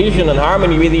in cohesion and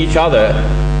harmony with each other,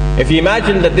 if you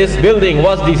imagine that this building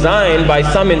was designed by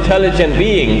some intelligent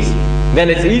beings, then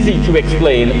it's easy to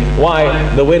explain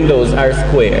why the windows are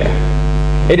square.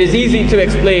 It is easy to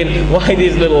explain why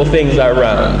these little things are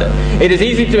round. It is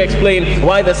easy to explain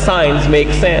why the signs make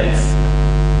sense.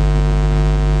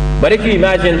 But if you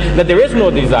imagine that there is no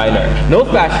designer, no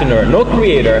fashioner, no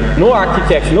creator, no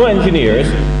architects, no engineers,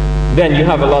 then you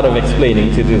have a lot of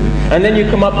explaining to do. And then you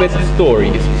come up with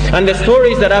stories. And the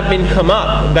stories that have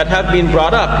been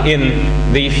brought up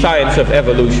in the science of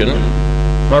evolution,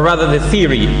 or rather the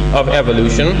theory of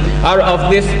evolution, are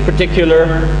of this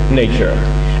particular nature.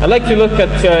 I'd like to look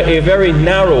at a very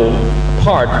narrow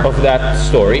part of that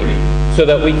story so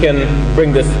that we can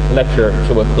bring this lecture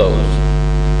to a close.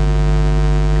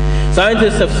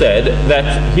 Scientists have said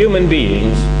that human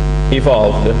beings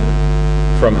evolved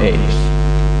from apes.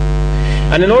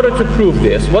 And in order to prove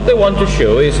this, what they want to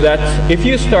show is that if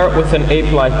you start with an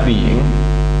ape-like being,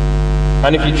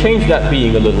 and if you change that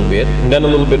being a little bit, and then a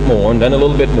little bit more, and then a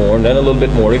little bit more, and then a little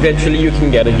bit more, eventually you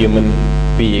can get a human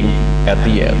being at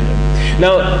the end.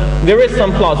 Now, there is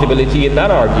some plausibility in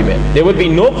that argument. There would be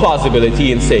no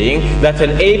plausibility in saying that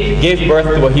an ape gave birth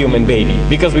to a human baby,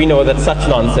 because we know that such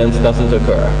nonsense doesn't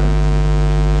occur.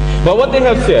 But what they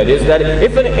have said is that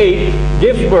if an ape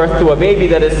gives birth to a baby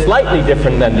that is slightly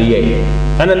different than the ape,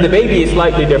 and then the baby is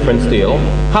slightly different still,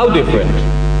 how different?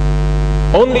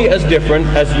 Only as different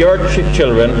as your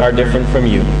children are different from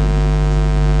you.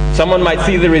 Someone might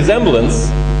see the resemblance,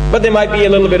 but there might be a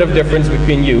little bit of difference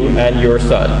between you and your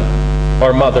son,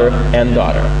 or mother and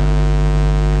daughter.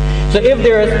 So if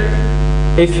there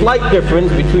is a slight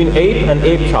difference between ape and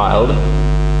ape child,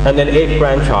 and then ape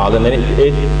grandchild, and then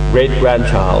ape great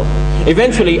grandchild,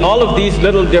 eventually all of these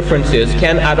little differences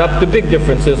can add up to big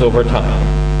differences over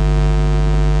time.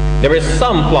 There is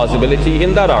some plausibility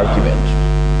in that argument.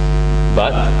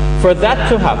 But for that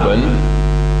to happen,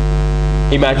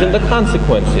 imagine the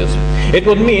consequences. It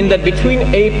would mean that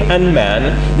between ape and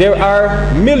man, there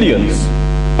are millions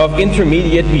of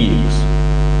intermediate beings.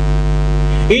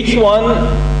 Each one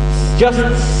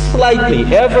just slightly,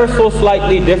 ever so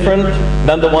slightly different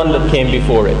than the one that came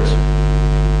before it.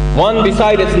 One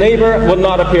beside its neighbor would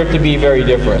not appear to be very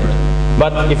different.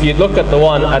 But if you look at the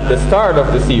one at the start of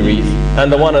the series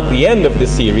and the one at the end of the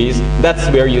series, that's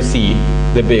where you see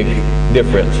the big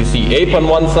difference. You see ape on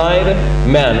one side,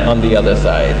 man on the other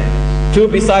side. Two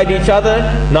beside each other,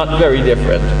 not very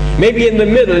different. Maybe in the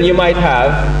middle you might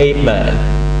have ape man.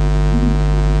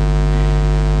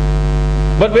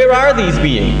 But where are these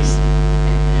beings?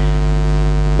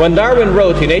 When Darwin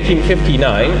wrote in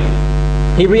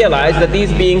 1859, he realized that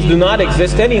these beings do not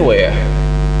exist anywhere.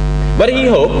 But he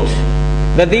hoped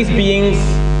that these beings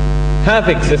have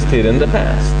existed in the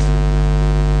past,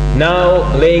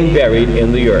 now laying buried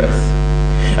in the earth.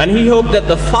 And he hoped that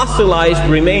the fossilized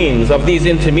remains of these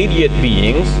intermediate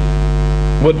beings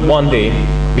would one day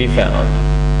be found.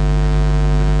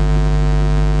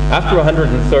 After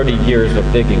 130 years of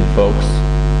digging, folks,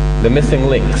 the missing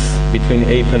links between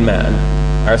ape and man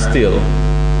are still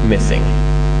missing.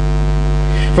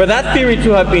 For that theory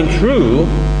to have been true,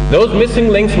 those missing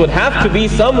links would have to be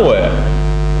somewhere,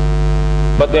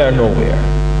 but they are nowhere.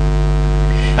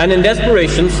 And in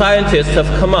desperation, scientists have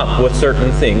come up with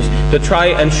certain things to try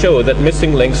and show that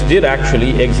missing links did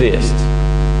actually exist.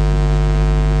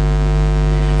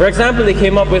 For example, they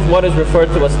came up with what is referred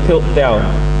to as Piltdown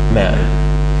Man.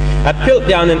 At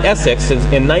Piltdown in Essex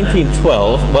in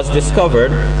 1912 was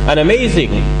discovered an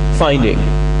amazing finding,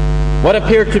 what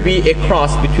appeared to be a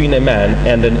cross between a man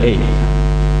and an ape.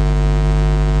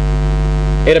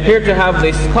 It appeared to have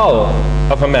the skull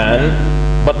of a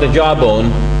man, but the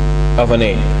jawbone of an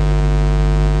ape.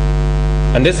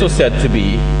 And this was said to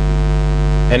be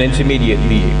an intermediate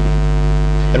being.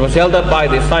 It was held up by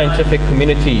the scientific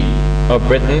community of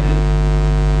Britain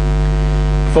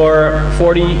for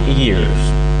 40 years.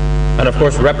 And of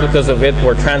course, replicas of it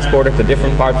were transported to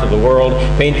different parts of the world.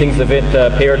 Paintings of it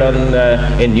appeared on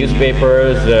in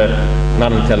newspapers,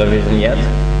 not on television yet,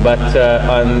 but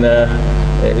on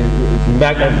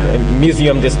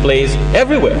museum displays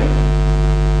everywhere.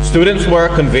 Students were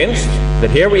convinced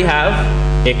that here we have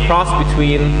a cross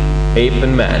between ape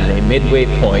and man, a midway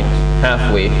point,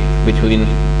 halfway between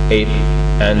ape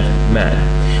and man.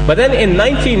 But then in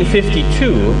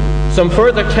 1952, some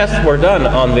further tests were done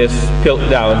on this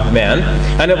Piltdown man,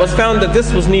 and it was found that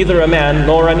this was neither a man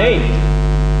nor an ape.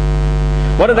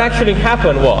 What had actually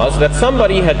happened was that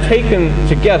somebody had taken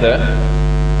together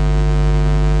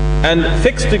and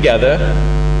fixed together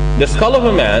the skull of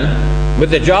a man with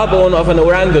the jawbone of an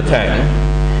orangutan,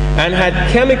 and had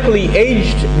chemically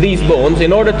aged these bones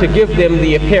in order to give them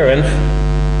the appearance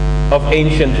of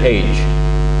ancient age.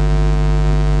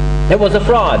 It was a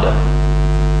fraud.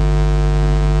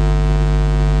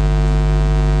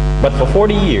 But for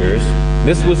 40 years,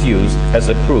 this was used as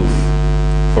a proof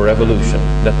for evolution,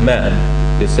 that man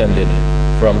descended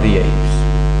from the apes.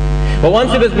 But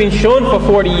once it has been shown for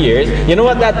 40 years, you know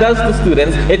what that does to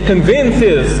students? It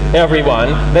convinces everyone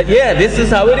that, yeah, this is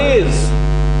how it is.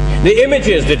 The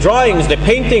images, the drawings, the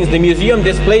paintings, the museum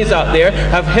displays out there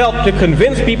have helped to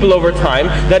convince people over time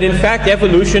that in fact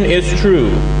evolution is true.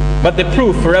 But the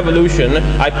proof for evolution,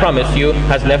 I promise you,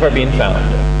 has never been found.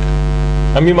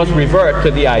 And we must revert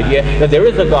to the idea that there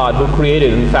is a God who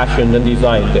created and fashioned and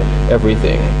designed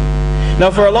everything.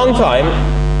 Now for a long time,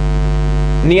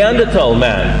 Neanderthal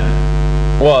man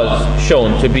was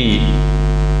shown to be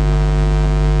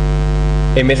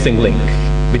a missing link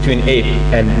between ape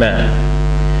and man.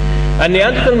 And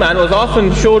Neanderthal man was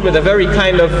often showed with a very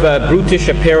kind of brutish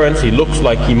appearance. He looks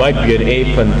like he might be an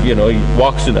ape, and you know, he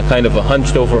walks in a kind of a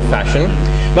hunched over fashion.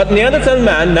 But Neanderthal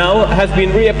man now has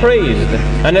been reappraised,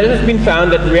 and it has been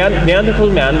found that Neanderthal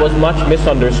man was much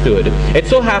misunderstood. It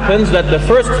so happens that the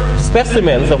first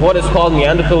specimens of what is called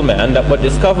Neanderthal man that were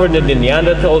discovered in the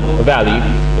Neanderthal Valley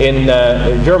in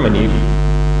Germany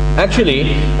actually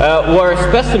were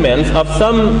specimens of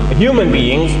some human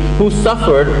beings who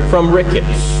suffered from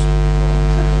rickets.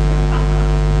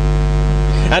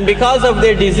 And because of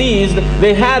their disease,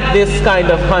 they had this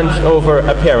kind of hunched over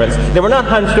appearance. They were not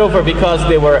hunched over because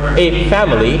they were ape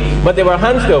family, but they were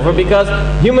hunched over because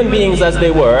human beings as they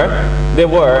were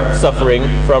suffering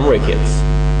from rickets.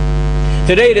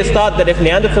 Today it is thought that if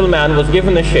Neanderthal man was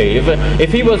given a shave,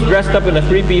 if he was dressed up in a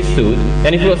three-piece suit,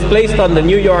 and if he was placed on the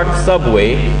New York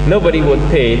subway, nobody would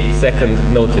pay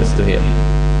second notice to him.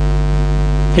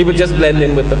 He would just blend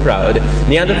in with the crowd.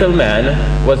 Neanderthal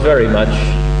man was very much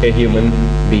a human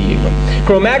being.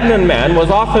 Cro-Magnon man was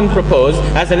often proposed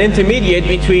as an intermediate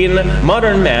between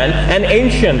modern man and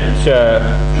ancient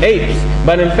apes.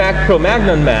 But in fact,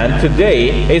 Cro-Magnon man today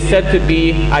is said to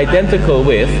be identical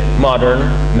with modern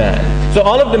man. So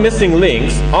all of the missing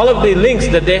links, all of the links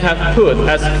that they have put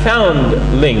as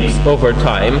found links over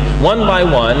time, one by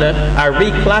one, are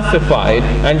reclassified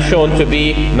and shown to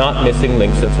be not missing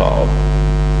links at all.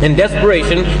 In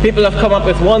desperation, people have come up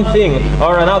with one thing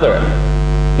or another.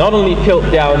 Not only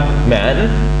Piltdown man,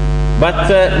 but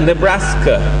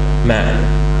Nebraska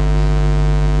man.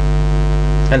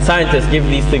 And scientists give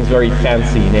these things very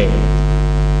fancy names.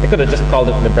 They could have just called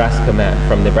it Nebraska man,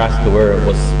 from Nebraska where it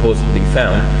was supposedly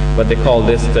found, but they call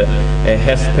this the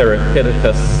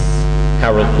Hesperipithecus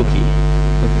haralpuki.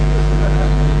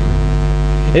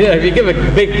 You know, if you give a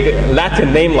big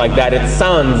Latin name like that, it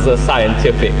sounds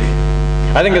scientific.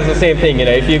 I think it's the same thing, you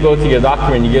know, if you go to your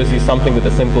doctor and he gives you something with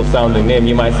a simple sounding name,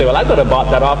 you might say, well, I could have bought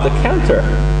that off the counter.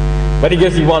 But he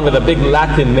gives you one with a big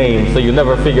Latin name, so you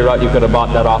never figure out you could have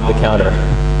bought that off the counter.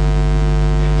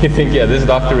 You think, yeah, this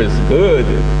doctor is good.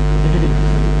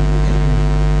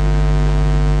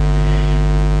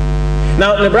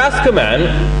 Now, Nebraska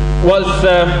man was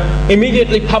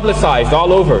immediately publicized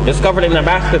all over. Discovered in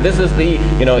Nebraska, this is the,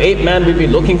 you know, ape man we've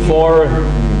been looking for.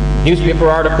 Newspaper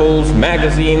articles,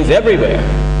 magazines, everywhere.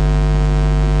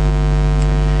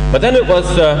 But then it was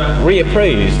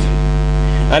reappraised,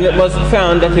 and it was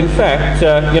found that in fact,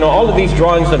 you know, all of these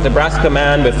drawings of Nebraska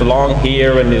man with the long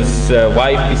hair and his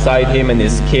wife beside him and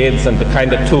his kids and the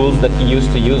kind of tools that he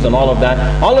used to use and all of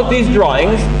that, all of these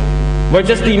drawings were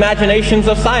just the imaginations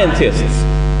of scientists.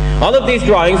 All of these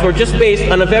drawings were just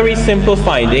based on a very simple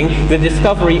finding, the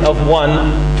discovery of one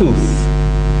tooth.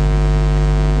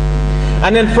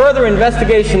 And then further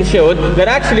investigation showed that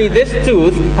actually this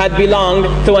tooth had belonged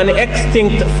to an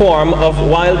extinct form of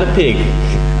wild pig.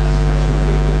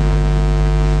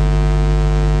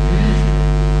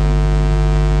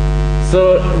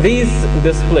 So these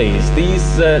displays,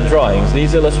 these drawings,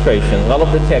 these illustrations, all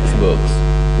of the textbooks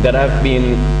that have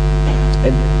been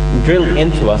drilled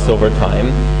into us over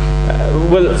time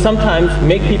will sometimes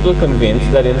make people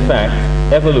convinced that in fact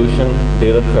evolution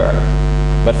did occur.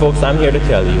 But folks, I'm here to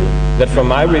tell you that from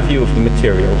my review of the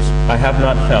materials, I have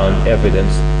not found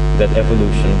evidence that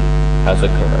evolution has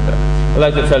occurred. I'd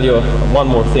like to tell you one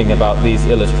more thing about these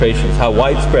illustrations, how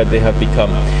widespread they have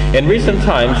become. In recent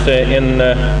times,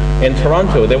 in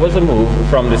Toronto, there was a move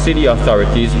from the city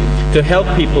authorities to help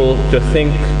people to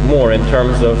think more in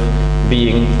terms of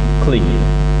being clean.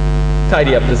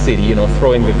 Tidy up the city, you know,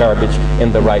 throwing the garbage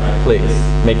in the right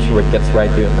place. Make sure it gets right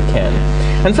there in the can.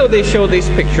 And so they show these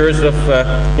pictures of,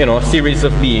 you know, a series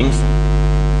of beings.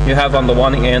 You have on the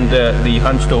one end the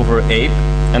hunched over ape,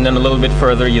 and then a little bit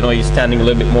further, you know, he's standing a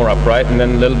little bit more upright, and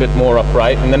then a little bit more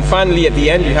upright, and then finally at the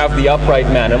end you have the upright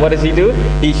man. And what does he do?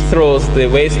 He throws the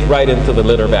waste right into the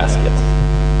litter basket.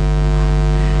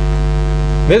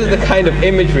 This is the kind of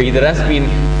imagery that has been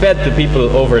fed to people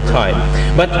over time.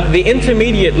 But the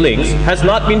intermediate links has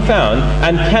not been found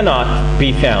and cannot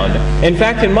be found. In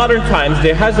fact, in modern times,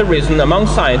 there has arisen among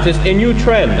scientists a new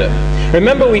trend.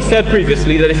 Remember, we said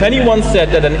previously that if anyone said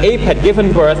that an ape had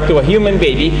given birth to a human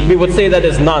baby, we would say that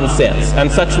is nonsense,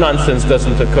 and such nonsense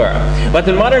doesn't occur. But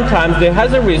in modern times, there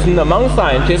has arisen among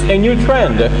scientists a new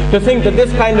trend to think that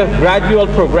this kind of gradual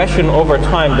progression over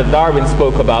time that Darwin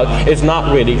spoke about is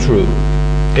not really true.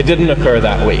 It didn't occur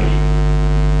that way.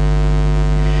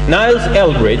 Niles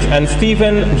Eldridge and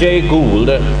Stephen Jay Gould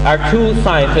are two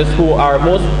scientists who are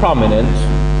most prominent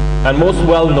and most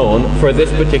well known for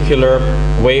this particular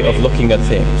way of looking at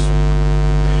things.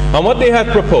 And what they have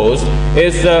proposed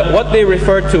is what they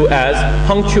refer to as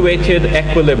punctuated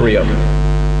equilibrium.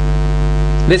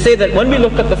 They say that when we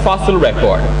look at the fossil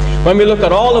record, when we look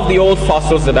at all of the old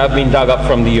fossils that have been dug up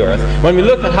from the earth, when we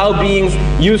look at how beings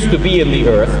used to be in the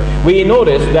earth, we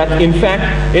notice that in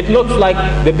fact it looks like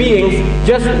the beings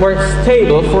just were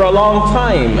stable for a long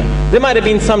time. There might have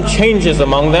been some changes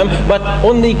among them, but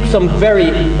only some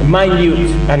very minute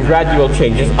and gradual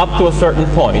changes up to a certain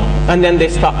point, and then they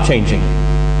stop changing.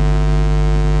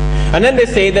 And then they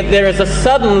say that there is a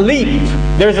sudden leap,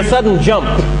 there is a sudden jump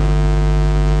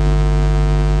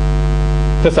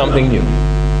to something new.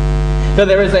 So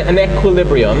there is an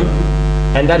equilibrium,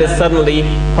 and that is suddenly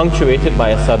punctuated by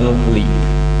a sudden leap.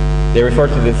 They refer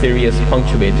to the theory as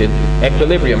punctuated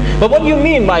equilibrium. But what do you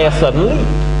mean by a sudden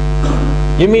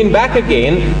leap? You mean back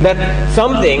again that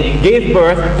something gave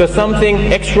birth to something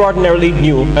extraordinarily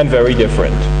new and very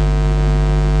different.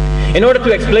 In order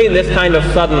to explain this kind of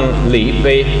sudden leap,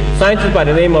 a scientist by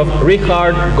the name of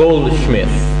Richard Goldschmidt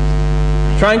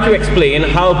trying to explain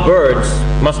how birds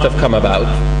must have come about.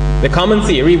 The common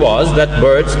theory was that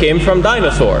birds came from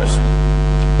dinosaurs.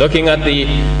 Looking at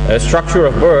the structure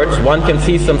of birds, one can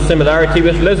see some similarity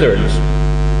with lizards.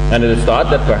 And it is thought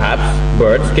that perhaps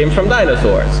birds came from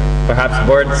dinosaurs. Perhaps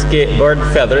bird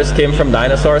feathers came from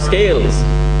dinosaur scales.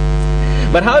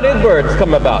 But how did birds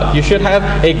come about? You should have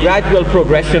a gradual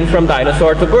progression from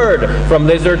dinosaur to bird, from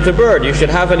lizard to bird. You should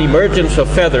have an emergence of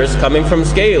feathers coming from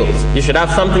scales. You should have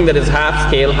something that is half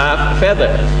scale, half feather.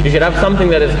 You should have something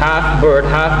that is half bird,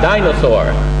 half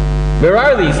dinosaur. Where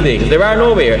are these things? They are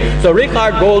nowhere. So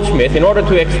Richard Goldschmidt, in order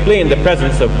to explain the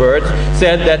presence of birds,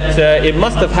 said that it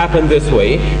must have happened this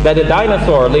way, that a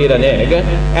dinosaur laid an egg,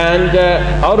 and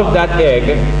out of that egg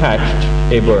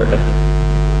hatched a bird.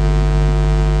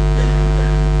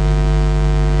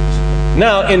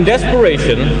 Now, in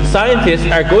desperation, scientists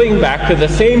are going back to the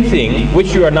same thing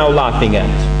which you are now laughing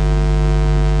at.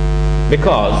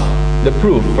 Because the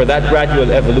proof for that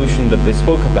gradual evolution that they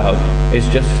spoke about is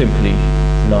just simply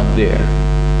not there.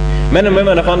 Men and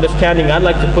women of understanding, I'd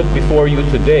like to put before you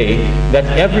today that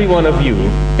every one of you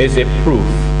is a proof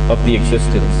of the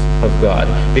existence of God,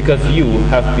 because you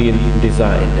have been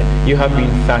designed, you have been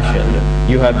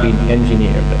fashioned, you have been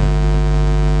engineered.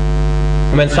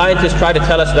 When scientists try to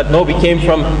tell us that no, we came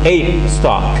from a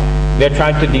stock, they're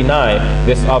trying to deny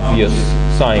this obvious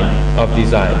sign of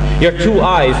design. Your two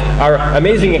eyes are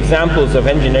amazing examples of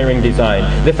engineering design.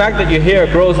 The fact that your hair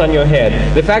grows on your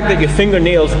head, the fact that your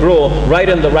fingernails grow right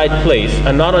in the right place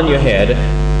and not on your head,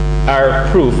 are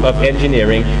proof of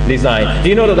engineering design. Do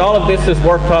you know that all of this is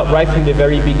worked out right from the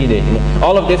very beginning?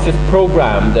 All of this is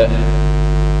programmed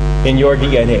in your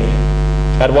DNA.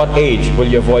 At what age will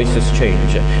your voices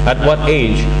change? At what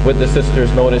age would the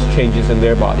sisters notice changes in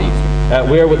their bodies?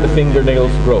 Where would the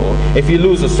fingernails grow? If you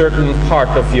lose a certain part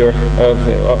of your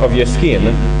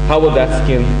skin, how would that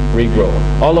skin regrow?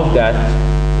 All of that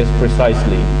is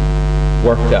precisely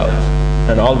worked out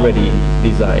and already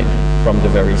designed from the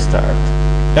very start.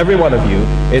 Every one of you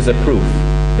is a proof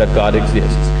that God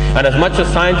exists. And as much as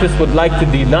scientists would like to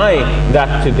deny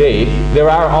that today, there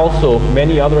are also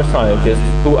many other scientists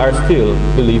who are still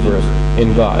believers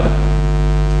in God.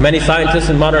 Many scientists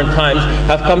in modern times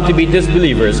have come to be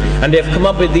disbelievers, and they've come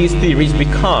up with these theories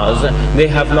because they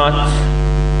have not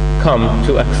come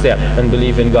to accept and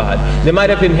believe in God. They might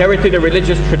have inherited a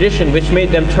religious tradition which made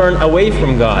them turn away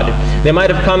from God. They might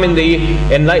have come in the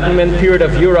Enlightenment period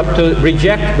of Europe to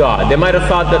reject God. They might have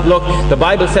thought that, look, the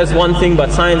Bible says one thing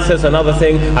but science says another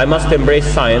thing. I must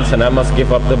embrace science and I must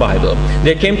give up the Bible.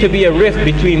 There came to be a rift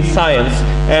between science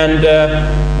and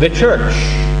the church.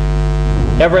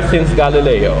 Ever since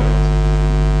Galileo,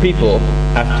 people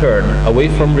have turned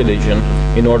away from religion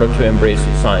in order to embrace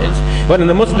science. But in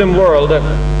the Muslim world,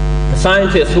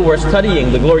 scientists who were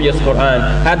studying the glorious Quran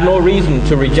had no reason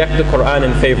to reject the Quran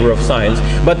in favor of science,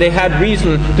 but they had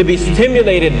reason to be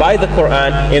stimulated by the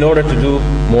Quran in order to do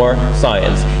more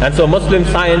science. And so Muslim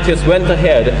scientists went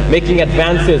ahead making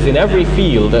advances in every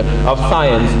field of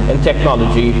science and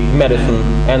technology, medicine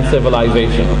and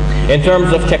civilization. In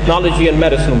terms of technology and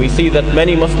medicine, we see that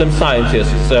many Muslim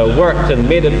scientists worked and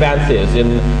made advances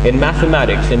in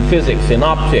mathematics, in physics, in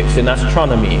optics, in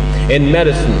astronomy, in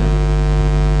medicine.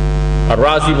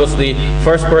 Al-Razi was the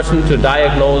first person to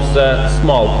diagnose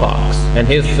smallpox, and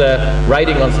his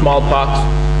writing on smallpox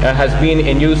has been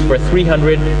in use for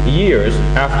 300 years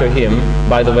after him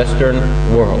by the Western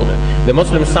world. The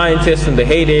Muslim scientists in the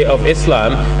heyday of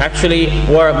Islam actually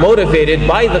were motivated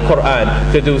by the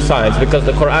Quran to do science, because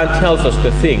the Quran tells us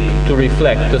to think, to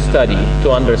reflect, to study,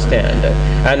 to understand.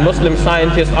 And Muslim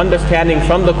scientists understanding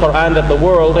from the Quran that the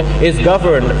world is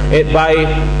governed by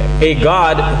a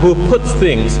God who puts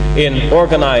things in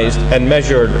organized and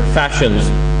measured fashions,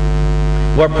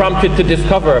 were prompted to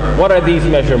discover what are these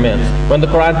measurements. When the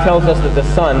Quran tells us that the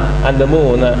sun and the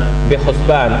moon,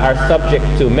 bihusban, are subject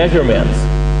to measurements,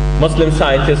 Muslim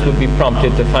scientists would be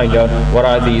prompted to find out what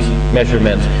are these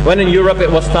measurements. When in Europe it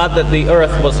was thought that the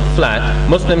earth was flat,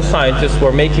 Muslim scientists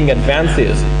were making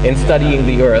advances in studying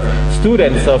the earth.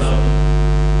 Students of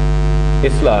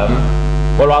Islam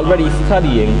were already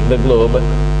studying the globe,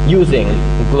 using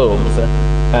globes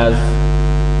as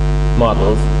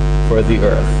models for the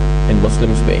earth in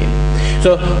Muslim Spain.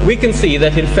 So we can see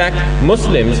that in fact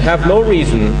Muslims have no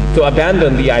reason to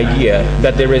abandon the idea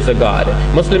that there is a God.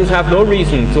 Muslims have no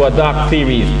reason to adopt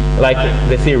theories like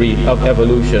the theory of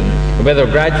evolution, whether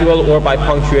gradual or by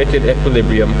punctuated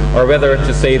equilibrium, or whether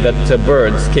to say that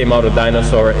birds came out of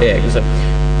dinosaur eggs.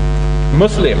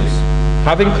 Muslims,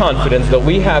 having confidence that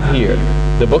we have here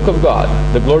the Book of God,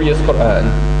 the glorious Quran,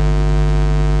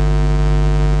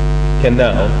 can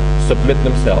now submit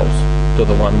themselves to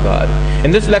the one God.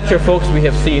 In this lecture, folks, we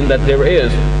have seen that there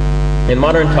is, in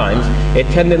modern times, a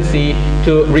tendency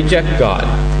to reject God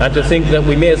and to think that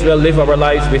we may as well live our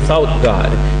lives without God,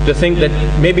 to think that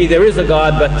maybe there is a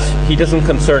God but He doesn't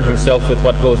concern Himself with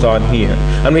what goes on here.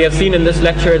 And we have seen in this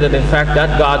lecture that in fact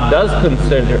that God does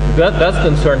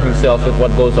concern Himself with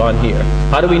what goes on here.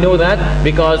 How do we know that?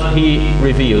 Because He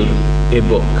revealed a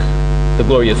book, the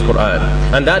glorious Quran.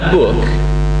 And that book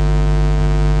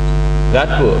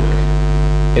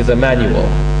is a manual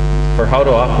for how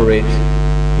to operate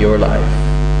your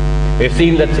life. We've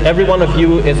seen that every one of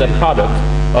you is a product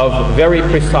of very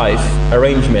precise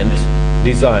arrangement,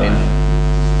 design,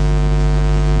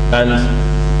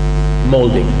 and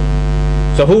molding.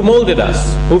 So who molded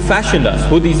us? Who fashioned us?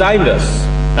 Who designed us?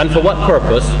 And for what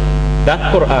purpose?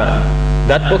 That Quran,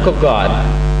 that book of God,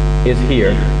 is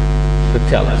here to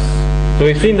tell us. So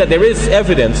we've seen that there is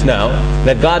evidence now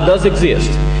that God does exist.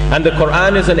 And the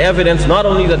Quran is an evidence not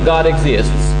only that God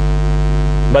exists,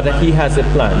 but that He has a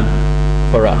plan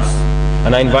for us.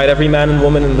 And I invite every man and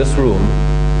woman in this room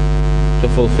to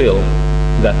fulfill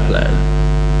that plan,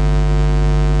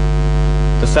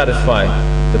 to satisfy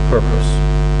the purpose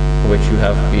for which you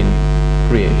have been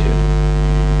created.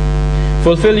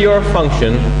 Fulfill your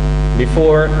function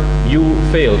before you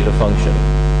fail to function.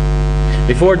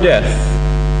 Before death,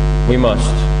 we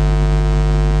must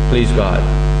please God.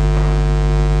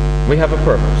 We have a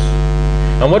purpose.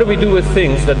 And what do we do with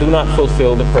things that do not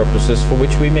fulfill the purposes for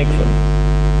which we make them?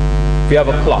 If you have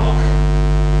a clock,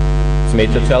 it's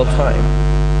made to tell time.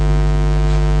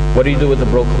 What do you do with a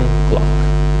broken clock?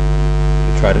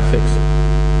 You try to fix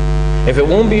it. If it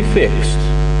won't be fixed,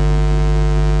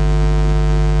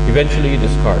 eventually you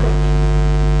discard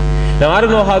it. Now, I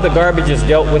don't know how the garbage is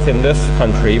dealt with in this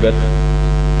country, but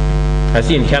I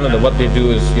see in Canada what they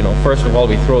do is, first of all,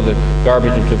 we throw the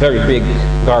garbage into very big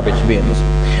garbage bins.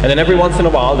 And then every once in a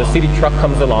while, the city truck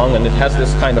comes along and it has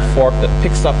this kind of fork that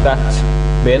picks up that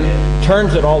bin,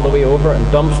 turns it all the way over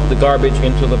and dumps the garbage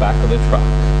into the back of the truck.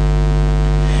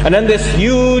 And then this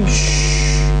huge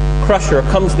crusher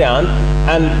comes down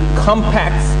and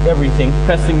compacts everything,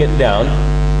 pressing it down.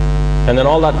 And then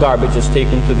all that garbage is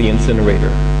taken to the incinerator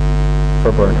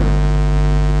for burning.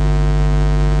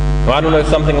 Well, I don't know if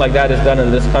something like that is done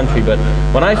in this country, but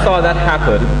when I saw that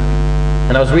happen,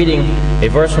 and I was reading a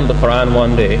verse from the Quran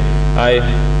one day, I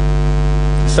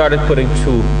started putting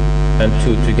two and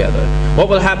two together. What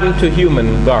will happen to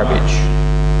human garbage?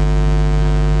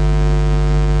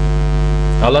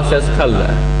 Allah says, Kalla,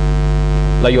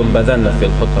 la yunbadanna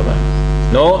fil khutama.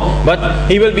 No, but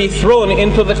he will be thrown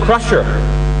into the crusher.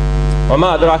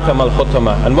 وَمَا أَدْرَاكَ مَا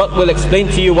الْخُتَمَةُ. And what will explain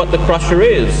to you what the crusher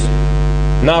is?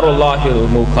 Narullahil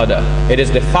muqada. It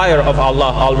is the fire of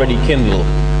Allah already kindled.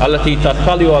 Allati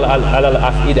tattali'u ala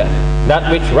al-af'ida.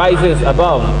 That which rises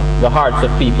above the hearts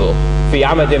of people. Fi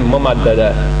amadim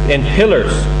mumaddada. In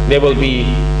pillars they will be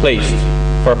placed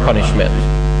for punishment.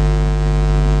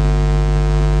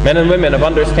 Men and women of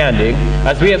understanding,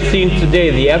 as we have seen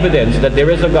today the evidence that there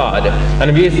is a God,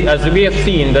 and as we have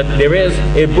seen that there is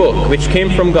a book which came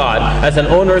from God as an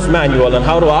owner's manual on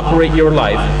how to operate your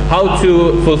life, how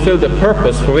to fulfill the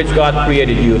purpose for which God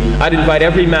created you, I'd invite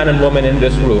every man and woman in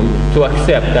this room to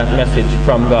accept that message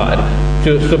from God,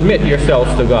 to submit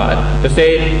yourselves to God, to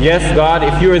say, yes, God,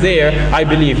 if you're there, I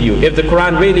believe you. If the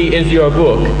Quran really is your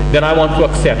book, then I want to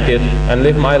accept it and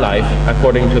live my life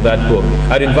according to that book.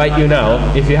 I'd invite you now,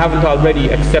 if you haven't already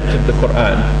accepted the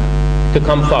Quran, to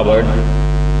come forward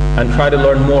and try to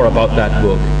learn more about that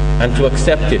book and to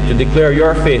accept it, to declare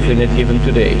your faith in it even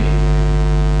today.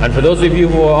 And for those of you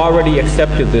who have already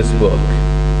accepted this book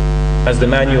as the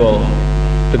manual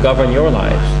to govern your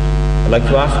lives, I'd like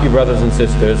to ask you, brothers and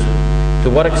sisters, to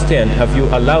what extent have you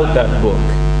allowed that book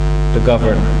to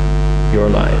govern your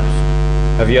lives?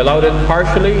 Have you allowed it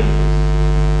partially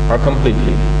or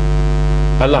completely?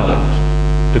 Allow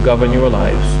it to govern your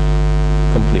lives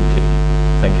completely.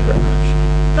 Thank you very much.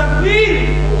 Takbir!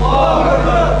 Allahu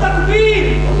Akbar! Takbir!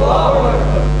 Allahu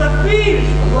Akbar! Takbir!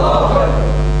 Allahu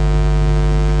Akbar!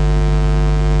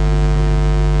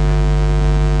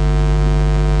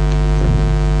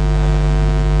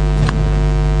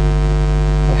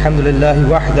 الحمد لله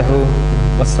وحده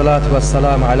والصلاة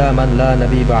والسلام على من لا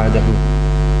نبي بعده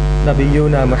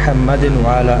نبينا محمد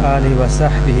وعلى آله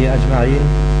وصحبه أجمعين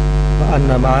وأن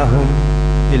معهم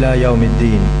إلى يوم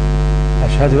الدين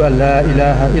أشهد أن لا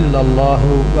إله إلا الله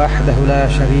وحده لا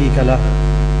شريك له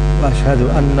وأشهد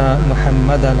أن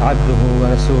محمدا عبده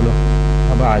ورسوله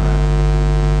وبعد.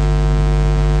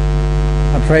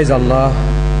 I praise Allah,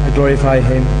 I glorify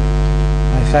Him,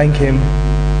 I thank Him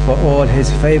for all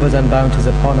His favors and bounties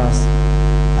upon us.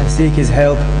 I seek His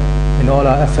help in all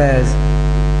our affairs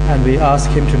and we ask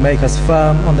him to make us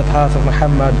firm on the path of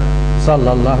Muhammad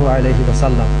sallallahu alayhi wa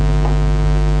sallam.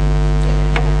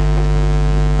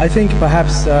 I think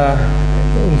perhaps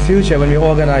in future when we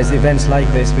organize events like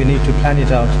this, we need to plan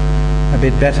it out a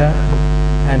bit better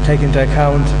and take into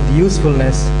account the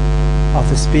usefulness of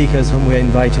the speakers whom we are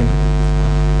inviting.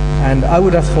 And I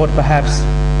would have thought perhaps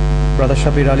Brother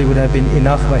Shabir Ali would have been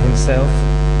enough by himself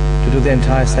to do the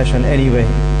entire session anyway,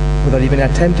 without even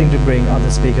attempting to bring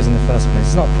other speakers in the first place.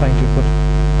 He's not trying to put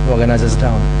the organizers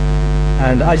down.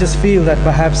 And I just feel that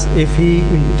perhaps if we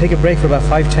take a break for about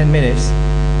 5-10 minutes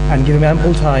and give him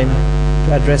ample time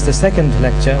to address the second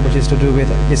lecture, which is to do with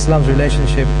Islam's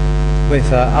relationship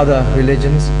with other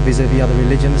religions, vis-a-vis other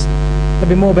religions, it'll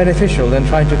be more beneficial than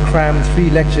trying to cram 3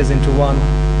 lectures into one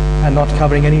and not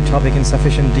covering any topic in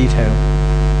sufficient detail.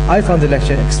 I found the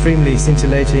lecture extremely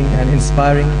scintillating and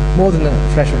inspiring, more than a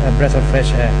breath of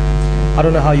fresh air. I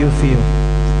don't know how you feel.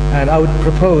 And I would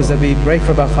propose that we break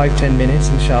for about 5-10 minutes,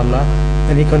 inshallah,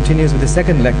 and he continues with the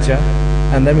second lecture,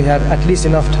 and then we have at least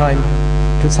enough time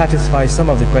to satisfy some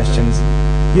of the questions.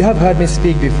 You have heard me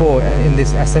speak before in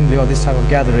this assembly or this type of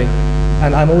gathering,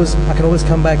 and I can always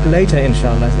come back later,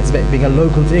 inshallah, as being a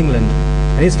local to England.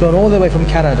 And he's flown all the way from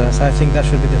Canada, so I think that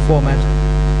should be the format.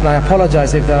 And I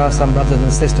apologize if there are some brothers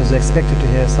and sisters who expected to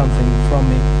hear something from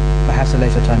me, perhaps a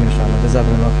later time, inshallah.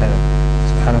 Jazakumullahu khairan.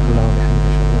 Subhanakallah wa bihamdika.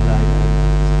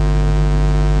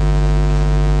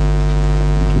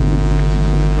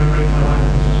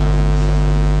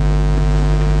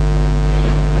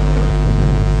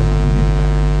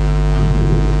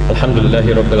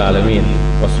 Alhamdulillahi Rabbil Alameen,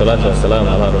 wassalatu wassalamu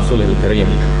ala Rasulihil Kareem.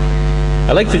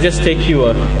 I'd like to just take you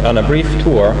on a brief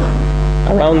tour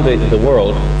around the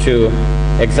world to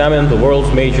examine the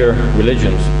world's major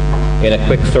religions in a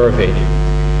quick survey.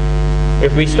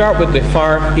 If we start with the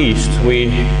Far East, we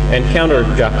encounter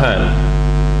Japan.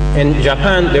 In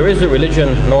Japan, there is a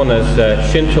religion known as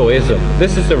Shintoism.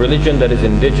 This is a religion that is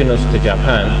indigenous to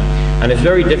Japan, and it's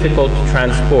very difficult to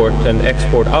transport and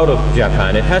export out of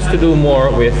Japan. It has to do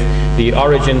more with the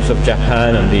origins of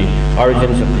Japan and the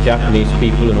origins of the Japanese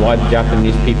people and why the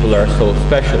Japanese people are so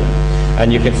special.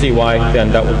 And you can see why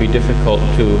then that would be difficult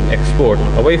to export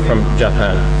away from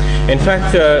Japan. In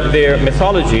fact, their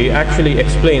mythology actually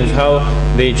explains how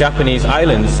the Japanese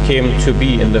islands came to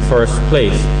be in the first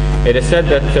place. It is said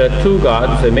that 2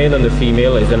 gods, the male and the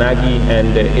female, Izanagi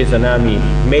and Izanami,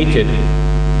 mated.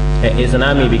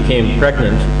 Izanami became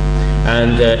pregnant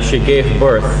and she gave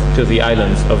birth to the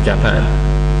islands of Japan.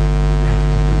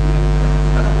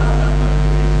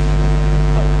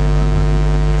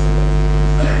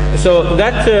 So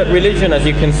that religion, as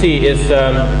you can see, is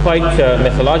quite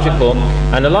mythological,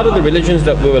 and a lot of the religions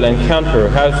that we will encounter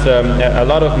has a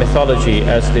lot of mythology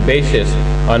as the basis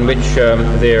on which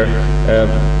their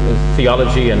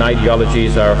theology and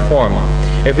ideologies are formed.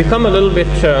 If we come a little bit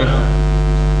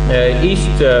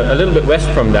east, a little bit west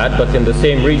from that, but in the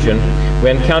same region, we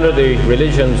encounter the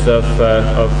religions of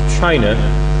China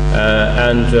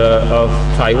and of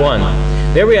Taiwan.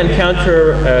 There we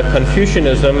encounter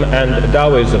Confucianism and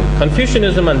Taoism.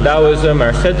 Confucianism and Taoism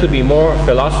are said to be more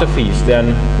philosophies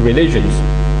than religions.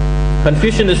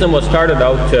 Confucianism was started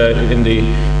out in the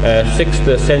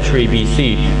 6th century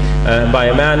BC by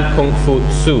a man, Kung Fu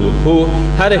Tzu, who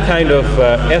had a kind of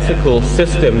ethical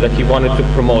system that he wanted to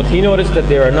promote. He noticed that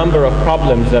there are a number of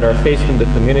problems that are faced in the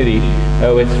community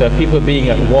with people being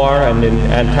at war and in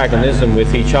antagonism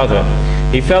with each other.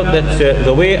 He felt that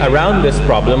the way around this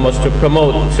problem was to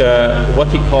promote what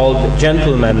he called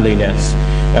gentlemanliness.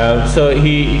 So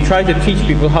he tried to teach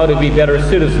people how to be better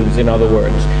citizens, in other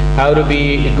words, how to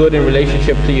be good in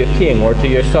relationship to your king or to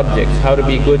your subjects, how to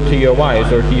be good to your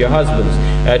wives or to your husbands,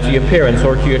 to your parents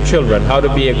or to your children, how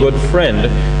to be a good friend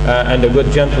and a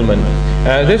good gentleman.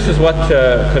 This is what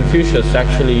Confucius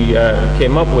actually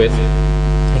came up with,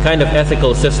 a kind of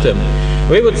ethical system.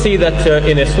 We would see that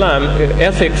in Islam,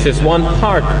 ethics is one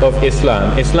part of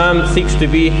Islam. Islam seeks to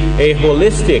be a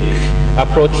holistic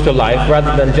approach to life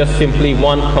rather than just simply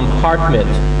one compartment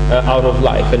out of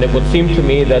life. And it would seem to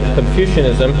me that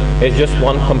Confucianism is just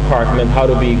one compartment, how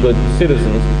to be good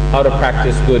citizens, how to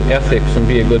practice good ethics and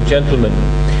be a good gentleman.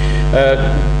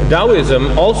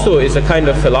 Taoism also is a kind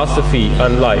of philosophy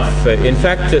on life. In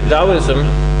fact, Taoism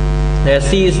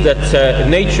sees that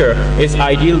nature is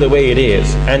ideal the way it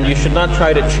is, and you should not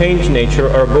try to change nature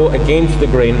or go against the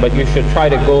grain, but you should try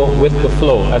to go with the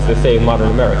flow, as they say in modern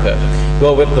America.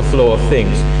 Go with the flow of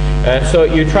things. So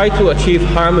you try to achieve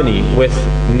harmony with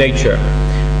nature.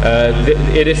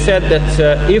 It is said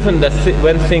that even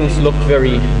when things look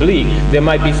very bleak, there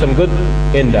might be some good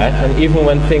in that, and even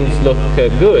when things look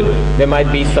good, there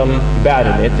might be some bad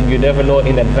in it, and you never know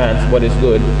in advance what is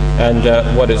good and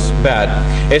what is bad.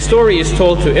 A story is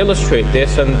told to illustrate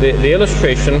this, and the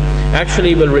illustration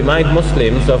actually will remind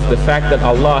Muslims of the fact that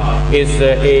Allah is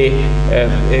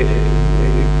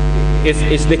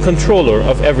is the controller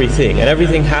of everything, and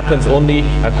everything happens only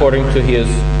according to His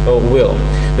will.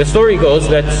 The story goes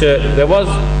that there was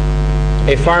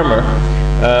a farmer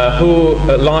who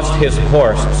lost his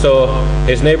horse. So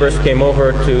his neighbors came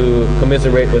over to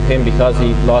commiserate with him because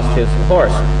he lost his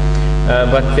horse.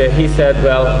 But he said,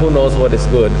 well, who knows what is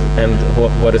good and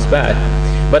what is bad.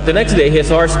 But the next day his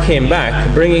horse came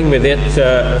back, bringing with it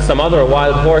some other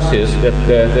wild horses that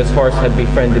this horse had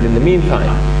befriended in the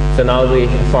meantime. So now the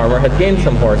farmer had gained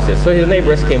some horses. So his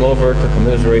neighbors came over to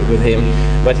commiserate with him,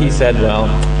 but he said, well,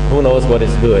 who knows what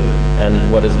is good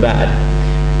and what is bad.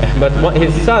 But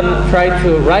his son tried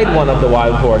to ride one of the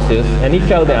wild horses, and he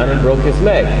fell down and broke his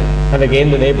leg. And again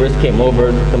the neighbors came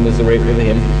over to commiserate with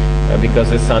him because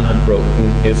his son had broken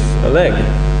his leg.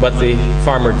 But the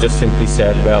farmer just simply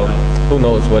said, well, who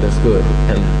knows what is good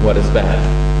and what is bad.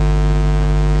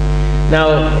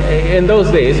 Now, in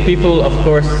those days, people, of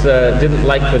course, didn't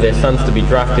like for their sons to be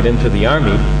drafted into the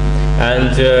army.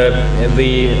 And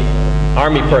the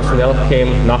army personnel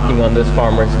came knocking on this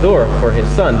farmer's door for his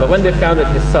son. But when they found that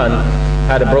his son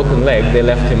had a broken leg, they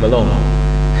left him alone.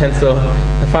 And so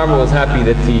the farmer was happy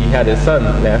that he had his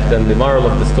son left. And the moral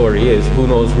of the story is, who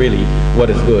knows really what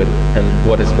is good and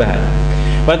what is bad.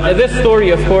 But this story,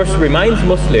 of course, reminds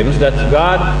Muslims that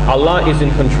God, Allah, is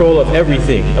in control of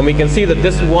everything. And we can see that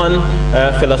this one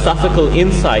philosophical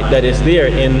insight that is there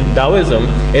in Taoism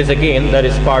is, again, that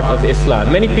is part of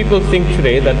Islam. Many people think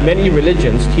today that many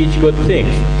religions teach good things.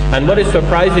 And what is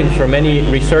surprising for many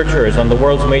researchers on the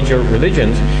world's major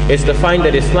religions is to find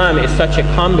that Islam is such a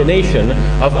combination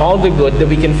of all the good that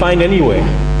we can find anywhere.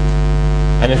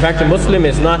 And in fact, a Muslim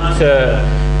is not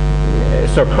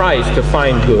surprised to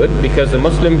find good, because the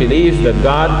Muslim believes that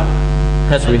God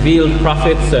has revealed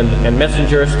prophets and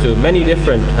messengers to many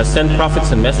different, has sent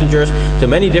prophets and messengers to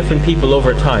many different people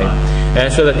over time,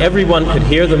 so that everyone could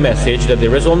hear the message that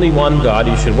there is only one God,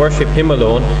 you should worship Him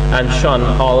alone and shun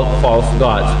all false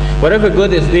gods. Whatever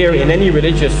good is there in any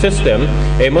religious system,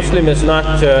 a Muslim is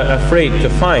not afraid to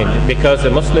find, because a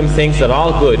Muslim thinks that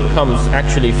all good comes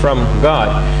actually from God.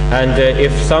 And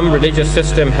if some religious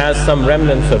system has some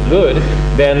remnants of good,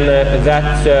 then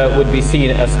that would be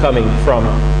seen as coming from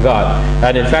God.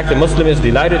 And in fact, the Muslim is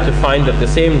delighted to find that the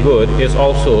same good is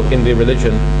also in the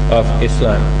religion of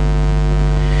Islam.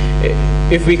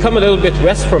 If we come a little bit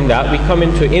west from that, we come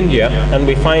into India, and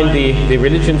we find the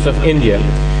religions of India.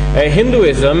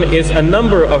 Hinduism is a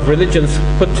number of religions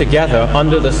put together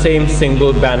under the same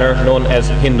single banner known as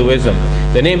Hinduism.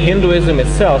 The name Hinduism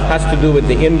itself has to do with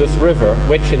the Indus River,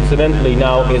 which incidentally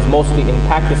now is mostly in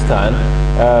Pakistan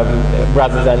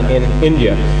rather than in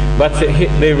India. But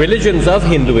the religions of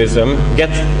Hinduism get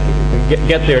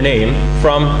their name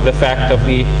from the fact of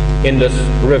the Indus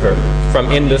River. From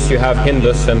Indus you have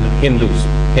Hindus and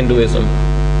Hinduism.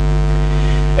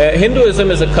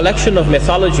 Hinduism is a collection of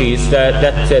mythologies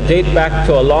that date back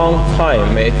to a long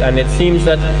time, and it seems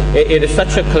that it is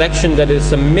such a collection that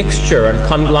is a mixture and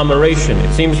conglomeration.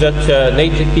 It seems that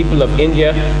native people of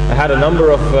India had a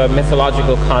number of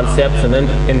mythological concepts, and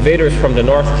then invaders from the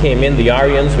north came in, the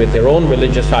Aryans, with their own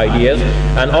religious ideas,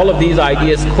 and all of these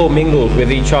ideas commingled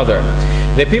with each other.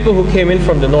 The people who came in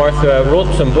from the north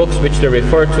wrote some books which they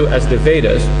refer to as the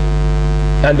Vedas.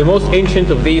 And the most ancient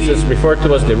of these is referred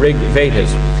to as the Rig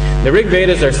Vedas. The Rig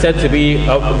Vedas are said to be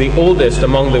the oldest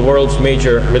among the world's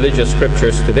major religious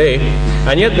scriptures today.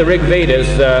 And yet the Rig Vedas,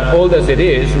 old as it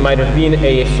is, might have been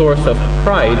a source of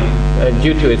pride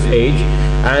due to its age.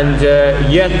 And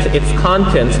yet its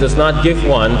contents does not give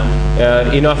one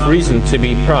enough reason to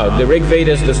be proud. The Rig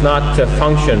Vedas does not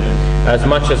function as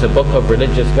much as a book of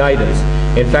religious guidance.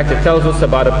 In fact, it tells us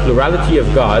about a plurality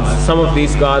of gods, some of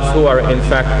these gods who are in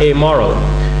fact amoral,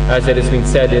 as it has been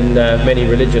said in many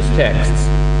religious texts.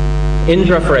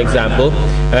 Indra, for example,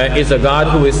 is a god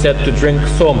who is said to drink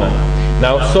soma.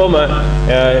 Now, soma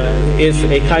is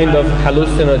a kind of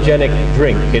hallucinogenic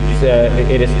drink.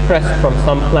 It is pressed from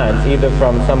some plants, either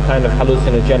from some kind of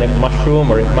hallucinogenic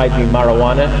mushroom, or it might be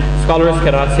marijuana. Scholars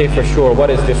cannot say for sure what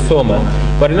is this soma.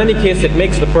 But in any case, it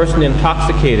makes the person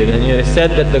intoxicated, and it is said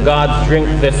that the gods drink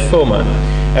this soma.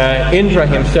 Indra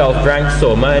himself drank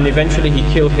soma, and eventually he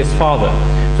killed his father.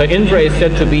 So Indra is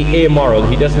said to be amoral.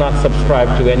 He does not subscribe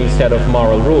to any set of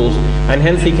moral rules, and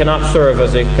hence he cannot serve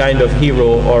as a kind of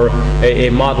hero or a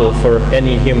model for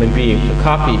any human being to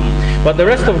copy. But the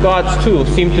rest of gods too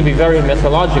seem to be very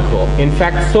mythological. In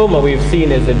fact, soma we've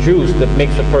seen is a juice that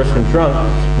makes a person drunk,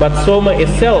 but soma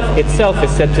itself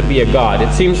is said to be a god.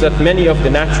 It seems that many of the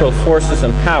natural forces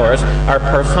and powers are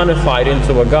personified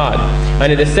into a god.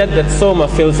 And it is said that soma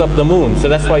fills up the moon, so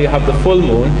that's why you have the full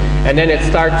moon, and then it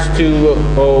starts to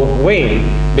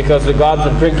wane because the gods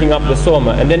are drinking up the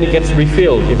soma, and then it gets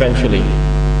refilled eventually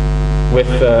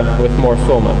with more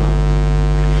soma.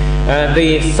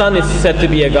 The sun is said to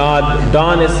be a god.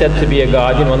 Dawn is said to be a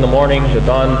god. You know, in the morning the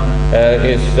dawn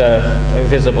is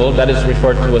visible. That is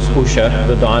referred to as Usha,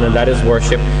 the dawn, and that is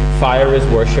worship. Fire is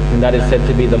worship, and that is said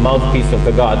to be the mouthpiece of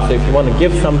the god. So if you want to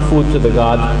give some food to the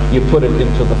god, you put it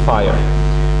into the fire.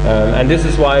 And this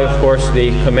is why, of course, they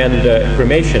commend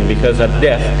cremation, because at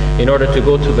death, in order to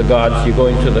go to the gods, you go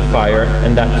into the fire,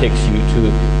 and that takes you to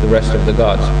the rest of the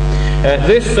gods.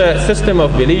 This system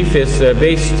of belief is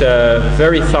based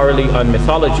very thoroughly on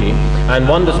mythology, and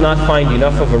one does not find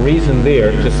enough of a reason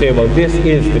there to say, well, this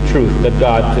is the truth that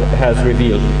God has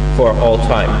revealed for all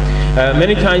time.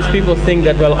 Many times people think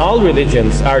that, well, all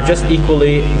religions are just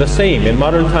equally the same. In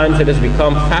modern times it has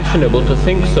become fashionable to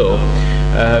think so.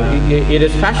 It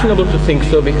is fashionable to think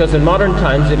so because in modern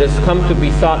times it has come to be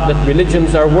thought that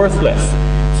religions are worthless.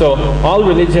 So all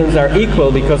religions are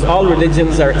equal because all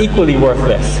religions are equally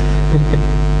worthless.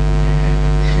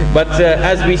 But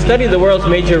as we study the world's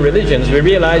major religions, we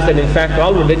realize that in fact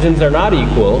all religions are not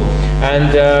equal,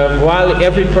 and while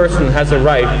every person has a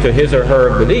right to his or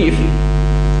her belief,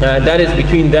 that is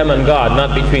between them and God,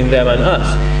 not between them and us.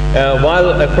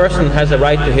 While a person has a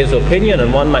right to his opinion,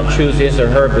 and one might choose his or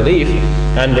her belief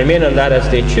and remain on that as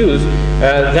they choose,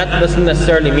 that doesn't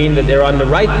necessarily mean that they're on the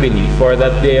right belief, or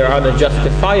that they are on a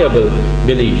justifiable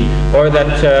belief, or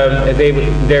that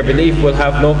their belief will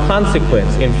have no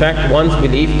consequence. In fact, one's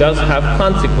belief does have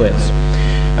consequence.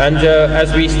 And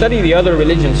as we study the other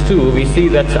religions too, we see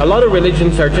that a lot of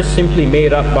religions are just simply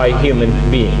made up by human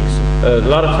beings. A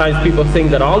lot of times people think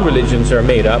that all religions are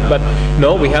made up, but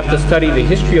no, we have to study the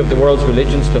history of the world's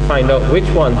religions to find out which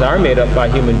ones are made up by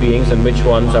human beings and which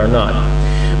ones are not.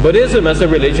 Buddhism as a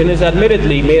religion is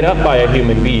admittedly made up by a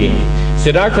human being.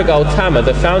 Siddhartha Gautama,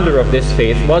 the founder of this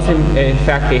faith, was in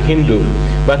fact a Hindu,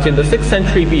 but in the 6th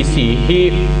century